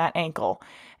jump on that ankle.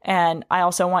 And I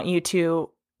also want you to,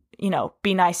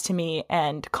 be nice to me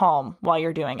and calm while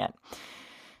you're doing it.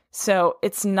 So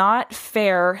it's not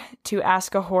fair to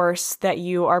ask a horse that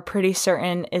you are pretty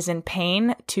certain is in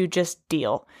pain to just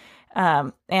deal.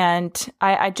 And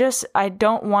I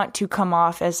don't want to come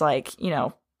off as like,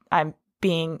 I'm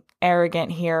being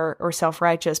arrogant here or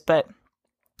self-righteous, but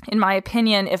in my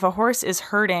opinion, if a horse is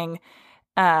hurting,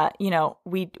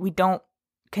 we don't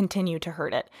continue to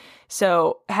hurt it.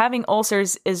 So having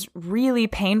ulcers is really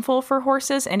painful for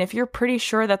horses. And if you're pretty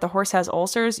sure that the horse has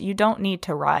ulcers, you don't need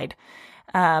to ride.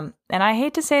 And I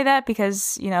hate to say that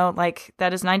because,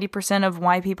 that is 90% of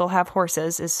why people have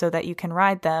horses is so that you can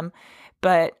ride them.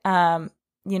 But, to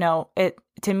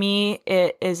me,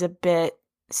 it is a bit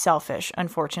selfish,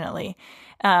 unfortunately.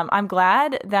 I'm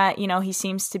glad that, he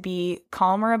seems to be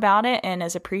calmer about it and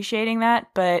is appreciating that.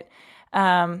 But,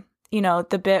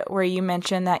 the bit where you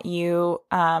mentioned that you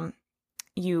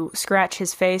scratch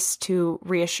his face to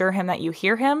reassure him that you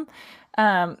hear him,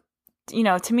 to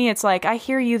me, it's like, I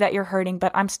hear you that you're hurting,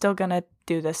 but I'm still going to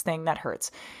do this thing that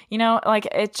hurts.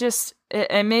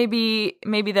 It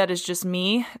maybe that is just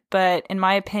me, but in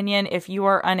my opinion, if you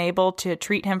are unable to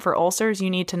treat him for ulcers, you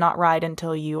need to not ride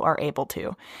until you are able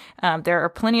to. There are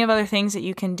plenty of other things that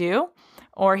you can do,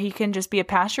 or he can just be a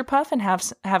pasture puff and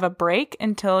have a break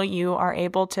until you are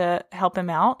able to help him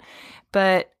out.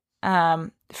 But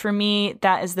for me,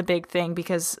 that is the big thing,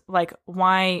 because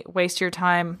why waste your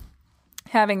time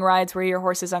having rides where your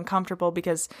horse is uncomfortable,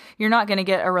 because you're not going to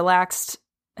get a relaxed,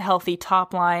 healthy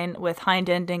top line with hind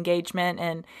end engagement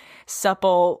and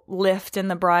supple lift in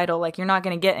the bridle. You're not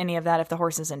going to get any of that if the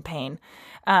horse is in pain.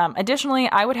 Additionally,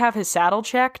 I would have his saddle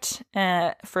checked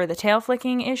for the tail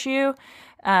flicking issue.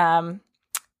 Saddle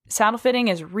fitting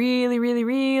is really, really,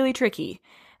 really tricky.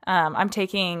 I'm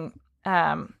taking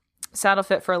Saddle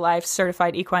Fit for Life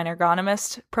certified equine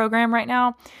ergonomist program right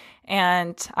now,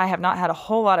 and I have not had a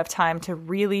whole lot of time to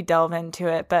really delve into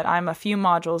it, but I'm a few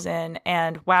modules in,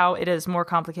 and wow, it is more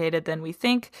complicated than we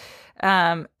think.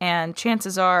 And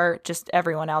chances are, just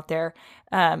everyone out there,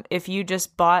 if you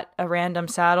just bought a random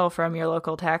saddle from your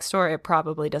local tack store, it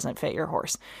probably doesn't fit your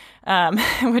horse,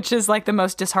 which is the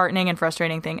most disheartening and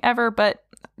frustrating thing ever. But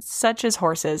such as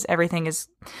horses, everything is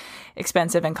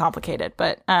expensive and complicated.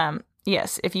 But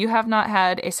yes, if you have not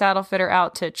had a saddle fitter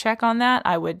out to check on that,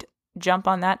 I would jump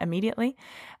on that immediately.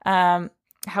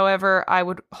 However, I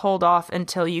would hold off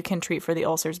until you can treat for the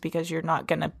ulcers, because you're not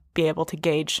going to be able to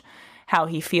gauge how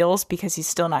he feels, because he's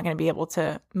still not going to be able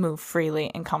to move freely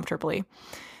and comfortably.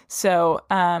 So,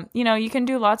 you can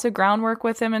do lots of groundwork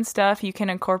with him and stuff. You can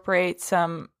incorporate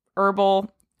some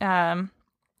herbal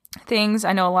things.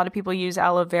 I know a lot of people use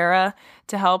aloe vera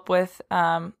to help with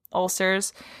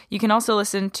ulcers. You can also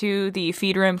listen to the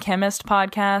Feed Room Chemist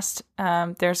podcast.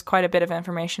 There's quite a bit of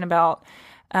information about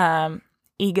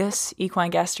EGUS,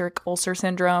 equine gastric ulcer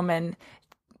syndrome, and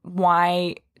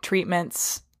why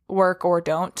treatments work or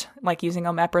don't, like using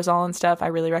omeprazole and stuff. I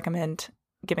really recommend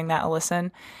giving that a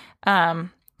listen.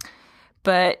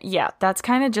 But yeah, that's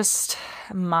kind of just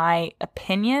my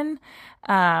opinion.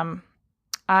 I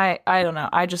don't know.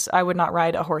 I would not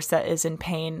ride a horse that is in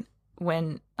pain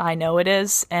when I know it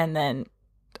is, and then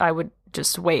I would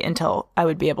just wait until I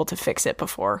would be able to fix it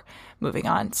before moving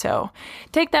on. So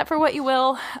take that for what you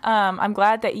will. I'm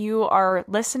glad that you are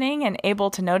listening and able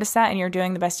to notice that, and you're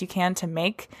doing the best you can to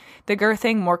make the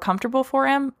girthing more comfortable for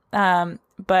him.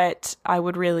 But I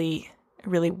would really,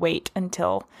 really wait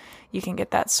until you can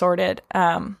get that sorted.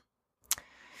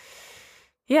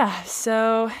 Yeah.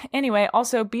 So anyway,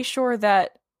 also be sure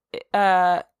that,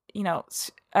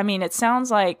 it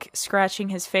sounds like scratching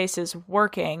his face is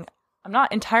working. I'm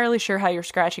not entirely sure how you're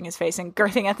scratching his face and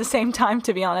girthing at the same time,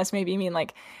 to be honest. Maybe you mean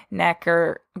neck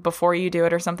or before you do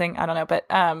it or something. I don't know. But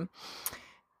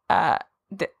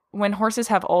when horses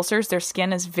have ulcers, their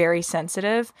skin is very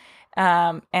sensitive,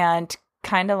 and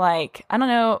kind of I don't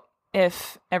know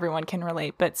if everyone can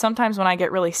relate, but sometimes when I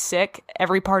get really sick,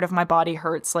 every part of my body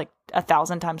hurts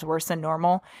 1,000 times worse than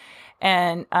normal.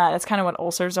 And that's kind of what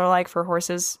ulcers are like for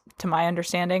horses, to my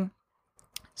understanding.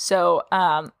 So,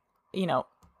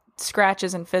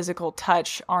 scratches and physical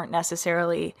touch aren't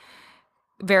necessarily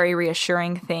very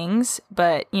reassuring things,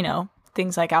 but,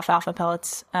 things like alfalfa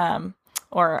pellets,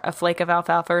 or a flake of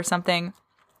alfalfa or something,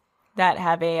 that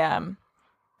have a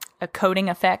coating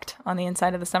effect on the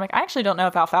inside of the stomach. I actually don't know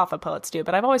if alfalfa pellets do,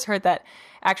 but I've always heard that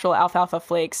actual alfalfa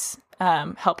flakes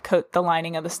help coat the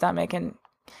lining of the stomach and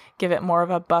give it more of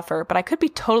a buffer. But I could be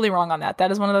totally wrong on that. That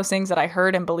is one of those things that I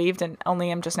heard and believed, and only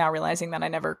am just now realizing that I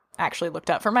never actually looked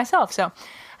up for myself. So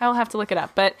I will have to look it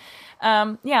up. But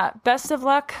yeah, best of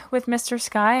luck with Mr.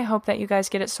 Sky. I hope that you guys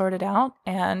get it sorted out.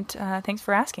 And thanks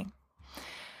for asking.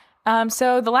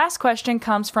 So the last question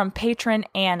comes from patron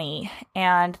Annie,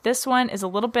 and this one is a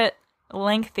little bit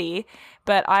lengthy,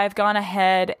 but I've gone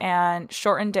ahead and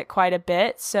shortened it quite a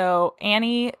bit. So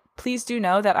Annie, please do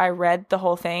know that I read the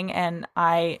whole thing and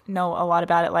I know a lot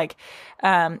about it. Like,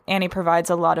 Annie provides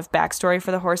a lot of backstory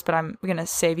for the horse, but I'm going to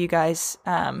save you guys,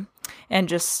 and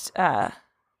just,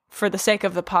 for the sake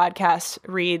of the podcast,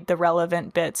 read the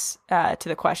relevant bits, to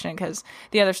the question, because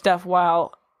the other stuff,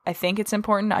 while I think it's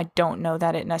important, I don't know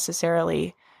that it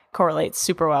necessarily correlates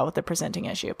super well with the presenting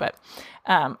issue, but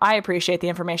I appreciate the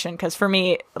information, because for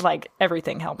me, like,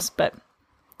 everything helps. But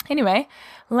anyway,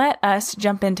 let us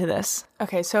jump into this.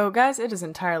 Okay, so guys, it is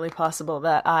entirely possible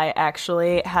that I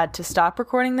actually had to stop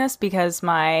recording this because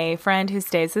my friend who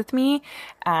stays with me,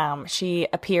 she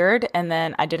appeared, and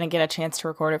then I didn't get a chance to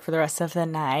record it for the rest of the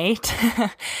night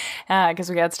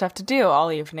because we had stuff to do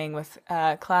all evening with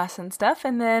class and stuff.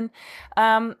 And then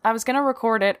I was going to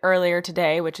record it earlier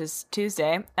today, which is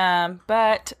Tuesday,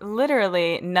 but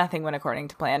literally nothing went according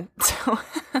to plan. So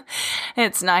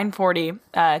it's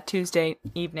 9:40 Tuesday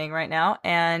evening right now,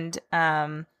 and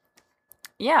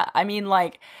yeah, I mean,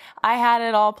 like, I had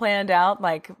it all planned out,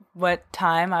 like, what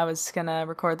time I was gonna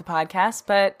record the podcast,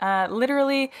 but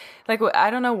literally, like,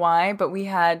 I don't know why, but we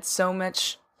had so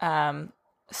much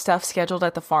stuff scheduled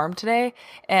at the farm today,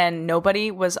 and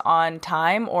nobody was on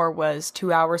time or was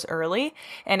 2 hours early,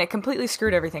 and it completely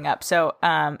screwed everything up. So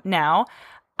now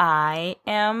I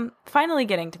am finally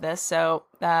getting to this, so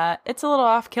it's a little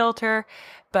off kilter,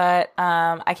 but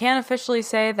I can officially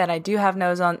say that I do have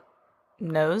news on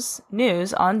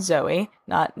Zoe,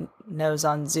 not nose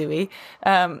on Zooey.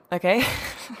 Okay.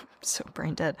 So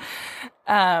brain dead.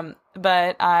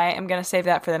 But I am going to save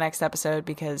that for the next episode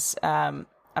because I'm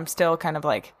still kind of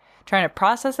like trying to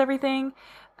process everything.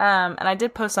 And I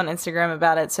did post on Instagram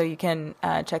about it, so you can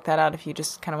check that out if you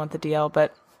just kind of want the DL.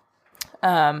 But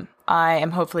I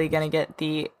am hopefully going to get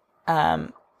the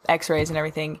x-rays and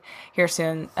everything here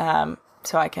soon,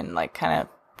 so I can like kind of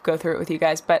go through it with you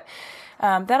guys. But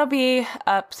that'll be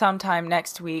up sometime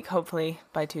next week, hopefully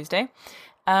by Tuesday.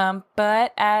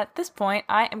 But at this point,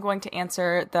 I am going to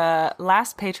answer the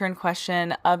last patron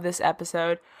question of this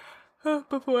episode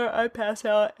before I pass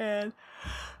out and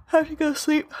have to go to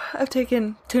sleep. I've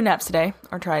taken 2 naps today,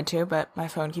 or tried to, but my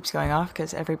phone keeps going off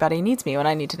because everybody needs me when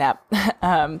I need to nap.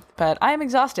 But I am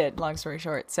exhausted, long story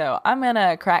short. So I'm going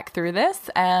to crack through this,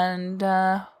 and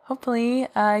hopefully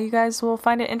you guys will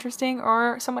find it interesting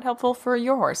or somewhat helpful for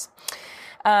your horse.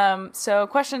 So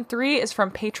question 3 is from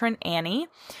patron Annie.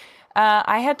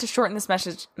 I had to shorten this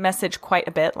message quite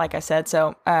a bit, like I said.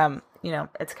 So,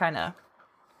 it's kind of,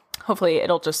 hopefully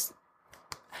it'll just,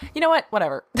 you know what,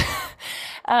 whatever.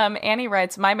 Annie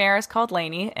writes, my mare is called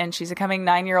Lainey, and she's a coming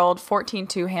 9-year-old 14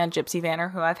 two-hand gypsy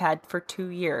vanner who I've had for 2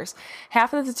 years.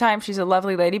 Half of the time she's a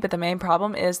lovely lady, but the main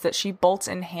problem is that she bolts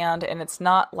in hand, and it's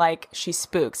not like she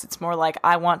spooks. It's more like,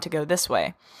 I want to go this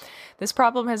way. This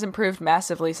problem has improved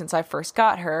massively since I first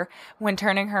got her. When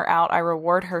turning her out, I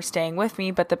reward her staying with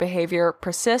me, but the behavior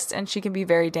persists and she can be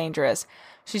very dangerous.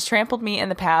 She's trampled me in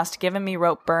the past, given me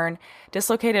rope burn,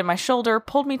 dislocated my shoulder,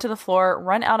 pulled me to the floor,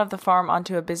 run out of the farm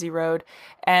onto a busy road,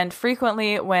 and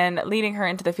frequently when leading her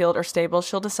into the field or stable,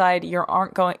 she'll decide you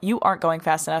aren't going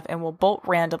fast enough and will bolt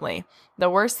randomly.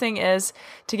 The worst thing is,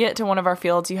 to get to one of our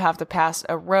fields, you have to pass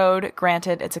a road.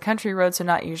 Granted, it's a country road, so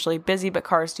not usually busy, but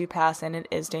cars do pass, and it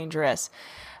is dangerous.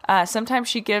 Sometimes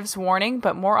she gives warning,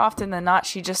 but more often than not,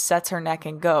 she just sets her neck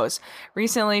and goes.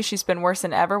 Recently, she's been worse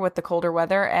than ever with the colder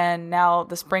weather, and now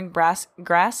the spring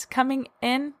grass coming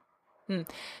in.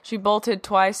 She bolted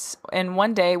twice in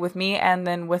one day with me and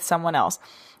then with someone else.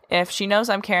 If she knows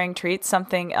I'm carrying treats,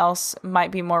 something else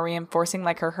might be more reinforcing,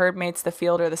 like her herd mates, the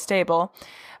field, or the stable.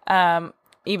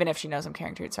 Even if she knows I'm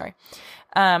carrying treats, sorry.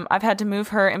 I've had to move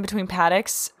her in between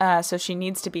paddocks, so she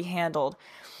needs to be handled.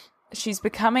 She's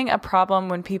becoming a problem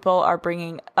when people are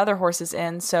bringing other horses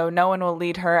in, so no one will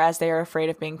lead her as they are afraid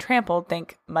of being trampled.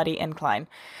 Think muddy incline.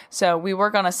 So we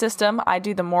work on a system. I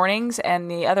do the mornings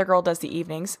and the other girl does the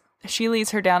evenings. She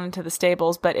leads her down into the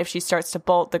stables, but if she starts to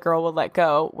bolt, the girl will let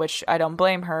go, which I don't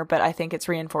blame her, but I think it's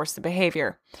reinforced the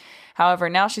behavior. However,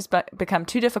 now she's become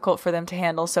too difficult for them to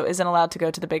handle, so isn't allowed to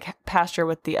go to the big pasture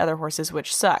with the other horses,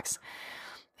 which sucks.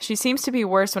 She seems to be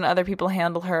worse when other people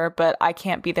handle her, but I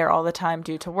can't be there all the time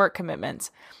due to work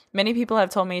commitments. Many people have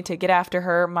told me to get after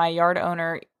her. My yard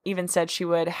owner even said she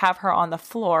would have her on the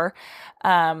floor.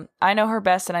 I know her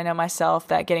best and I know myself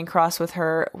that getting cross with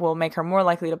her will make her more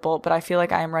likely to bolt, but I feel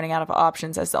like I am running out of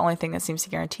options as the only thing that seems to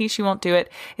guarantee she won't do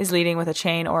it is leading with a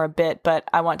chain or a bit, but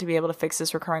I want to be able to fix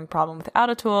this recurring problem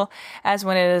without a tool, as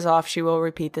when it is off, she will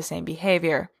repeat the same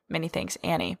behavior. Many thanks,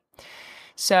 Annie.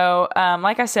 So,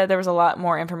 like I said, there was a lot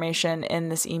more information in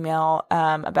this email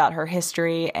about her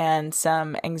history and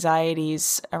some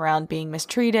anxieties around being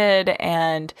mistreated.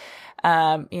 And,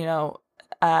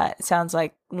 it sounds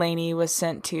like Lainey was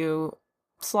sent to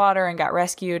slaughter and got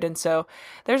rescued. And so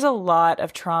there's a lot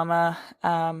of trauma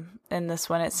in this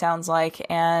one, it sounds like.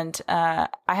 And I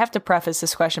have to preface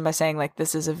this question by saying, like,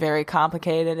 this is a very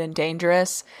complicated and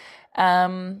dangerous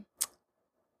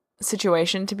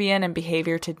situation to be in and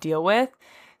behavior to deal with.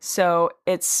 So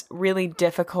it's really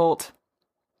difficult,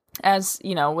 as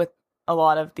you know, with a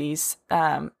lot of these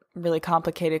really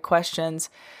complicated questions.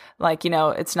 Like,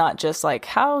 it's not just like,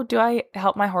 how do I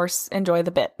help my horse enjoy the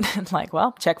bit? Like,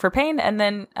 well, check for pain and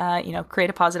then,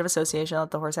 create a positive association, let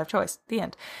the horse have choice. The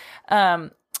end.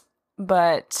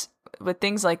 But with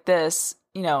things like this,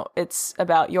 it's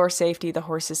about your safety, the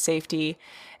horse's safety.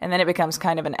 And then it becomes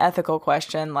kind of an ethical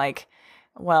question. Like,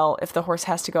 well, if the horse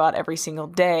has to go out every single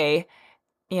day,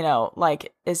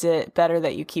 is it better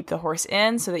that you keep the horse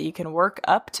in so that you can work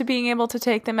up to being able to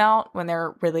take them out when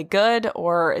they're really good?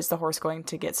 Or is the horse going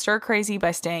to get stir crazy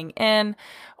by staying in?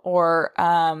 Or,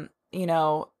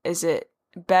 is it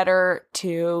better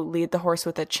to lead the horse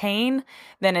with a chain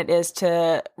than it is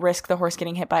to risk the horse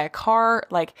getting hit by a car?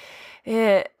 That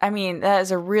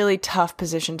is a really tough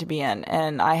position to be in.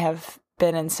 And I have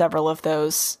been in several of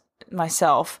those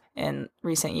myself in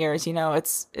recent years.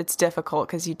 It's difficult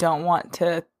because you don't want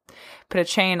to put a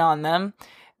chain on them,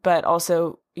 but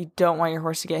also you don't want your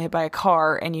horse to get hit by a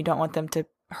car and you don't want them to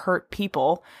hurt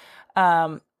people.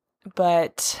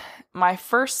 But my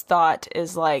first thought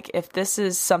is, like, if this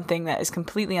is something that is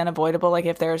completely unavoidable, like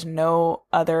if there's no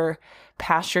other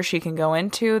pasture she can go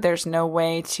into, there's no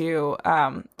way to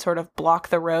sort of block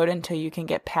the road until you can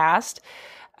get past,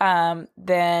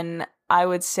 then I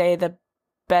would say the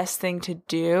best thing to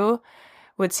do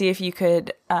would see if you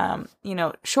could,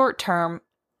 short term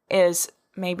is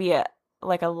maybe a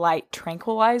light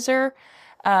tranquilizer.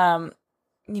 I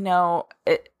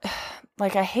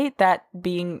hate that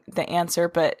being the answer,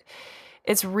 but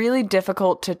it's really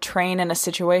difficult to train in a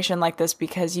situation like this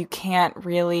because you can't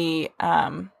really,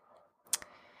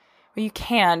 you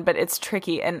can, but it's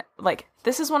tricky. And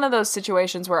this is one of those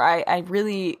situations where I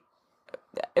really,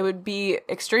 it would be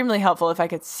extremely helpful if I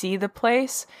could see the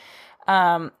place,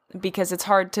 because it's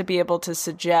hard to be able to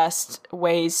suggest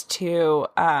ways to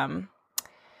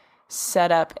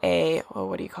set up a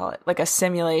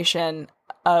simulation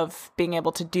of being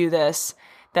able to do this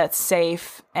that's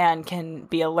safe and can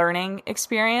be a learning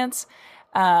experience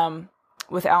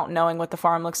without knowing what the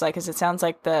farm looks like, because it sounds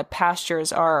like the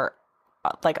pastures are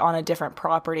on a different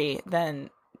property than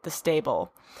the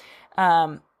stable.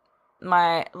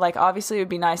 Obviously it would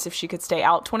be nice if she could stay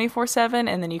out 24/7,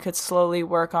 and then you could slowly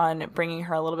work on bringing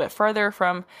her a little bit further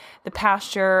from the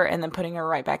pasture and then putting her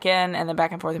right back in, and then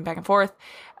back and forth and back and forth.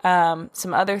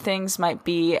 Some other things might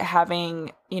be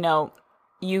having,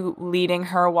 you leading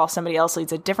her while somebody else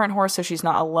leads a different horse, so she's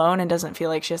not alone and doesn't feel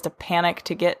like she has to panic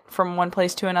to get from one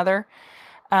place to another.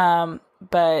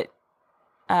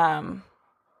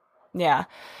 Yeah.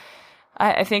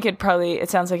 I think it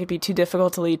sounds like it'd be too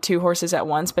difficult to lead two horses at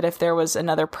once, but if there was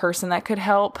another person that could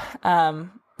help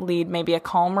lead maybe a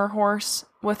calmer horse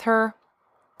with her.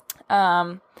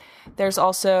 There's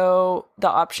also the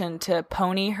option to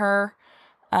pony her.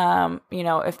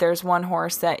 If there's one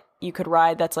horse that you could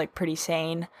ride that's pretty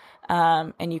sane,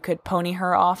 and you could pony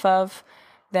her off of,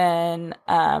 then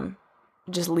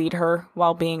just lead her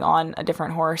while being on a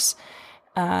different horse.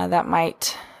 That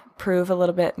might prove a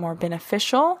little bit more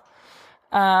beneficial.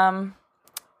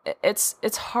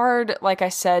 It's hard, like I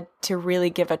said, to really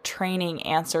give a training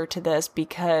answer to this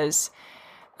because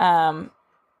it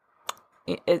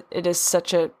is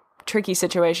such a tricky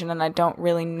situation, and I don't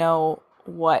really know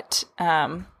what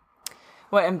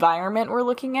environment we're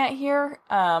looking at here.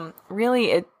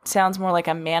 Really, it sounds more like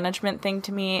a management thing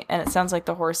to me, and it sounds like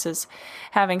the horse is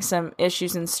having some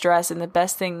issues and stress, and the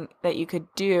best thing that you could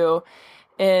do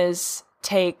is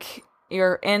take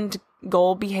your end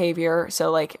goal behavior,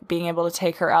 so being able to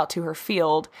take her out to her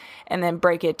field, and then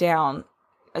break it down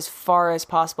as far as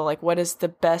possible. What is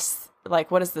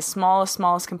the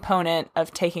smallest component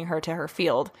of taking her to her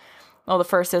field? Well, the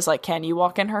first is like, can you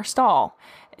walk in her stall?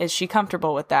 Is she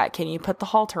comfortable with that? Can you put the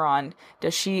halter on?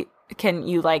 Can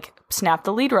you like snap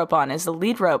the lead rope on? Is the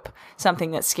lead rope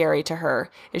something that's scary to her?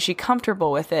 Is she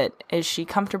comfortable with it? Is she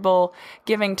comfortable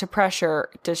giving to pressure?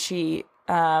 Does she,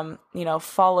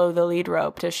 follow the lead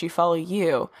rope? Does she follow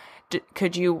you?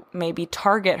 Could you maybe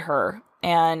target her?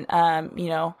 And,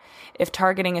 if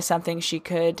targeting is something she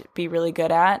could be really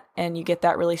good at and you get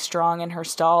that really strong in her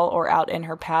stall or out in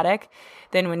her paddock,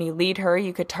 then when you lead her,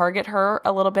 you could target her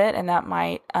a little bit, and that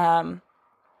might,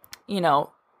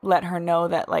 let her know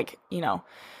that, like,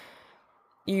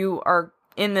 you are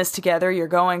in this together, you're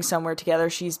going somewhere together.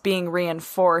 She's being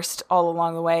reinforced all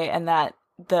along the way, and that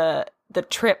the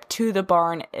trip to the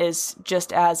barn is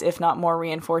just as, if not more,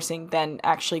 reinforcing than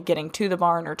actually getting to the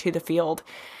barn or to the field.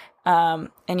 And,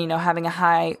 having a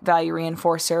high value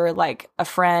reinforcer like a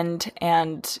friend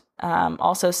and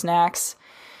also snacks.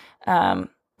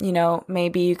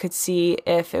 Maybe you could see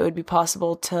if it would be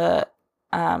possible to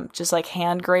just like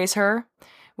hand graze her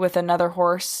with another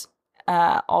horse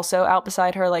also out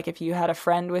beside her. Like if you had a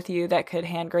friend with you that could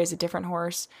hand graze a different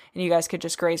horse and you guys could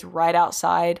just graze right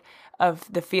outside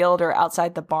of the field or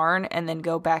outside the barn and then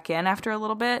go back in after a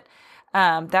little bit.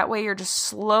 That way you're just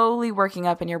slowly working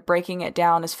up and you're breaking it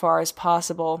down as far as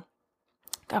possible.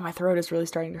 God, my throat is really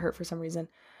starting to hurt for some reason.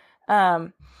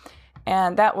 And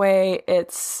that way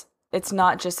it's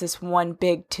not just this one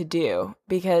big to-do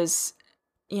because,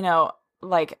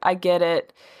 like I get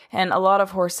it. And a lot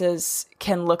of horses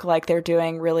can look like they're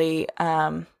doing really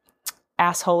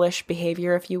asshole-ish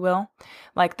behavior, if you will.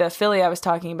 Like the filly I was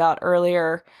talking about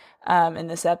earlier in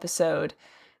this episode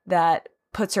that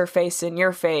puts her face in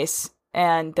your face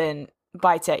and then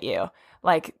bites at you.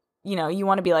 Like, you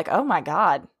want to be like, oh my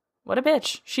God, what a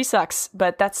bitch. She sucks.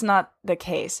 But that's not the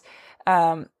case.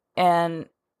 And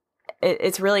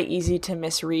it's really easy to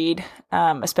misread,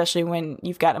 especially when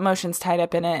you've got emotions tied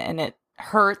up in it and it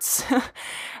hurts.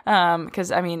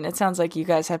 Because, it sounds like you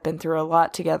guys have been through a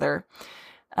lot together.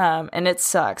 And it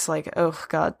sucks. Like, oh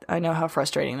God, I know how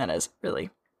frustrating that is, really.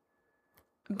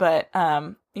 But,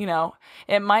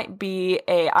 it might be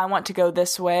I want to go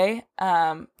this way.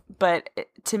 But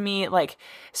to me, like,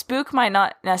 spook might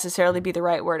not necessarily be the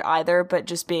right word either, but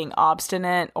just being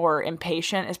obstinate or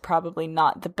impatient is probably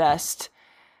not the best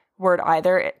word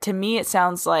either. To me, it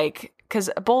sounds like, because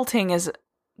bolting is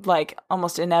like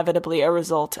almost inevitably a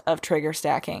result of trigger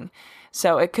stacking.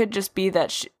 So it could just be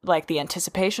that like the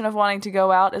anticipation of wanting to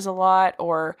go out is a lot,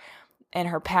 or in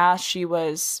her past, she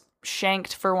was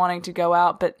shanked for wanting to go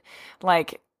out. But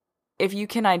like, if you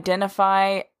can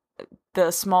identify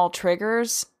the small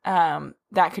triggers,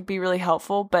 that could be really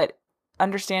helpful, but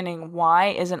understanding why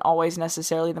isn't always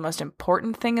necessarily the most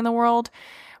important thing in the world.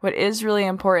 What is really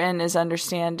important is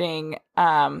understanding,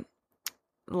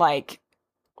 like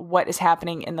what is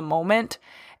happening in the moment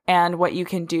and what you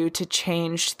can do to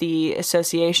change the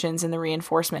associations in the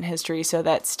reinforcement history so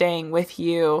that staying with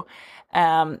you,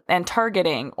 and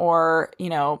targeting or,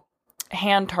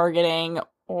 hand targeting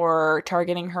or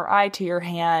targeting her eye to your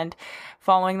hand,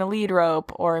 following the lead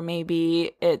rope, or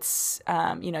maybe it's,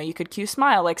 you could cue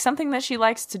smile, like something that she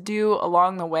likes to do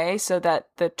along the way so that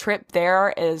the trip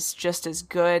there is just as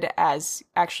good as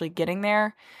actually getting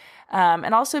there.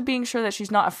 And also being sure that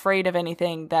she's not afraid of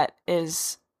anything that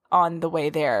is on the way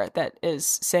there that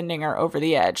is sending her over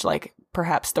the edge, like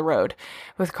perhaps the road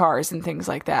with cars and things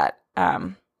like that.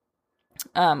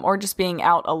 Or just being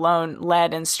out alone,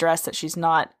 led and stressed that she's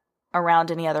not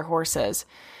around any other horses.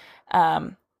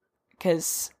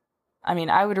 Because,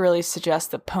 I would really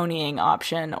suggest the ponying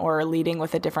option or leading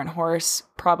with a different horse,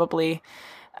 probably,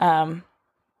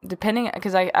 depending,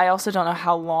 because I also don't know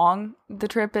how long the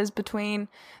trip is between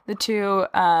the two.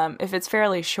 If it's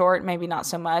fairly short, maybe not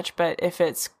so much, but if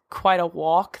it's quite a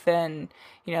walk, then,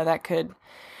 that could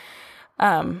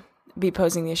be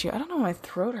posing the issue. I don't know why my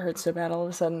throat hurts so bad all of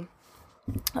a sudden.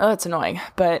 Oh, it's annoying.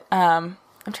 But I'm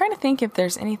trying to think if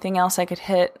there's anything else I could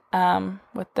hit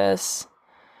with this.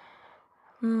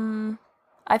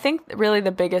 I think really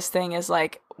the biggest thing is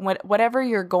like whatever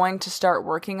you're going to start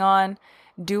working on,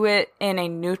 do it in a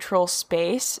neutral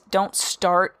space. Don't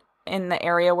start in the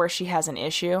area where she has an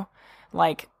issue,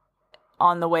 like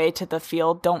on the way to the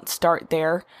field. Don't start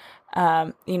there.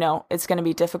 It's going to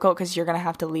be difficult because you're going to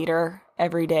have to lead her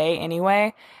every day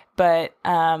anyway, but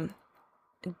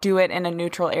do it in a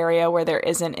neutral area where there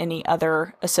isn't any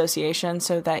other association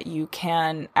so that you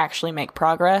can actually make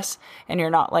progress and you're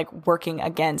not like working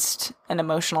against an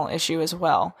emotional issue as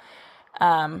well.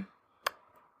 But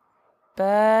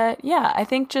yeah, I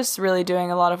think just really doing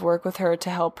a lot of work with her to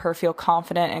help her feel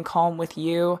confident and calm with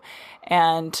you,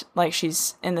 and like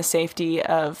she's in the safety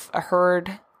of a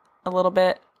herd a little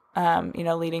bit,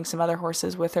 leading some other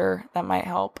horses with her. That might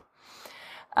help.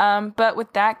 But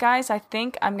with that, guys, I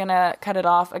think I'm going to cut it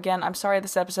off. Again, I'm sorry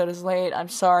this episode is late. I'm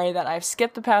sorry that I've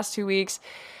skipped the past 2 weeks.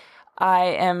 I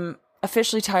am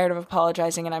officially tired of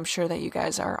apologizing, and I'm sure that you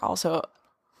guys are also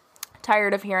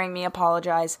tired of hearing me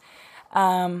apologize.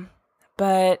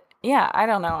 But yeah, I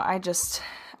don't know.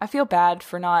 I feel bad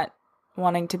for not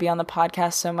wanting to be on the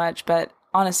podcast so much, but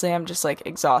honestly, I'm just like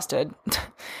exhausted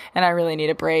and I really need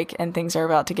a break, and things are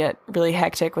about to get really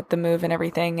hectic with the move and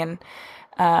everything.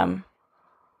 And,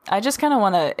 I just kind of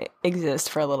want to exist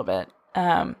for a little bit.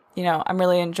 I'm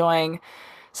really enjoying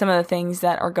some of the things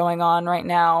that are going on right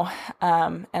now.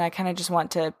 And I kind of just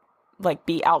want to like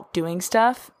be out doing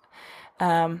stuff.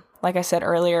 Like I said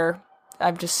earlier,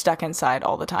 I'm just stuck inside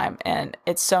all the time, and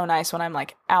it's so nice when I'm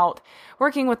like out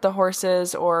working with the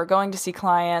horses or going to see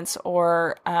clients,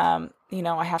 or, I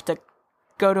have to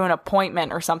go to an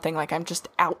appointment or something. Like I'm just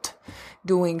out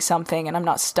doing something and I'm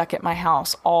not stuck at my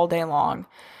house all day long,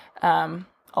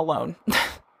 alone.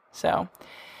 So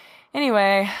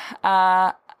anyway,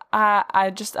 I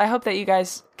hope that you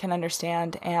guys can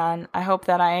understand, and I hope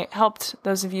that I helped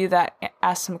those of you that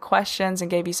asked some questions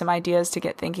and gave you some ideas to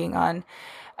get thinking on,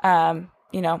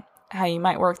 how you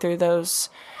might work through those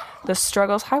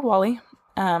struggles. Hi, Wally,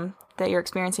 that you're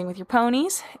experiencing with your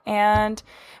ponies. And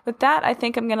with that, I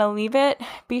think I'm going to leave it.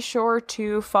 Be sure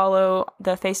to follow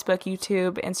the Facebook,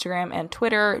 YouTube, Instagram, and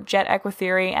Twitter, Jet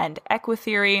Equitheory and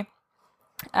Equitheory.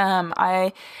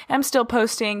 I am still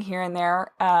posting here and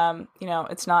there.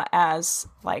 It's not as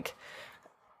like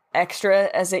extra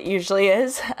as it usually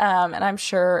is. And I'm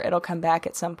sure it'll come back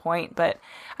at some point, but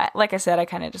like I said, I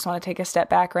kind of just want to take a step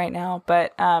back right now,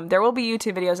 but, there will be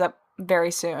YouTube videos up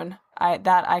very soon.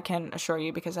 I can assure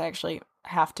you, because I actually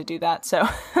have to do that. So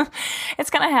it's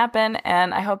going to happen.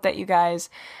 And I hope that you guys,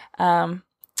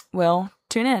 will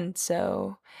tune in.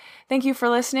 So thank you for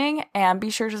listening, and be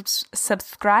sure to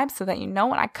subscribe so that you know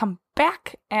when I come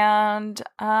back. And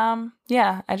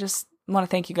I just want to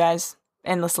thank you guys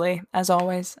endlessly, as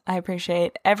always. I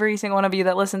appreciate every single one of you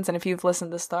that listens, and if you've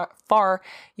listened this far,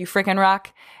 you freaking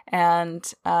rock.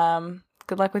 And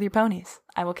good luck with your ponies.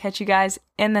 I will catch you guys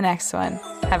in the next one.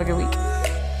 Have a good week.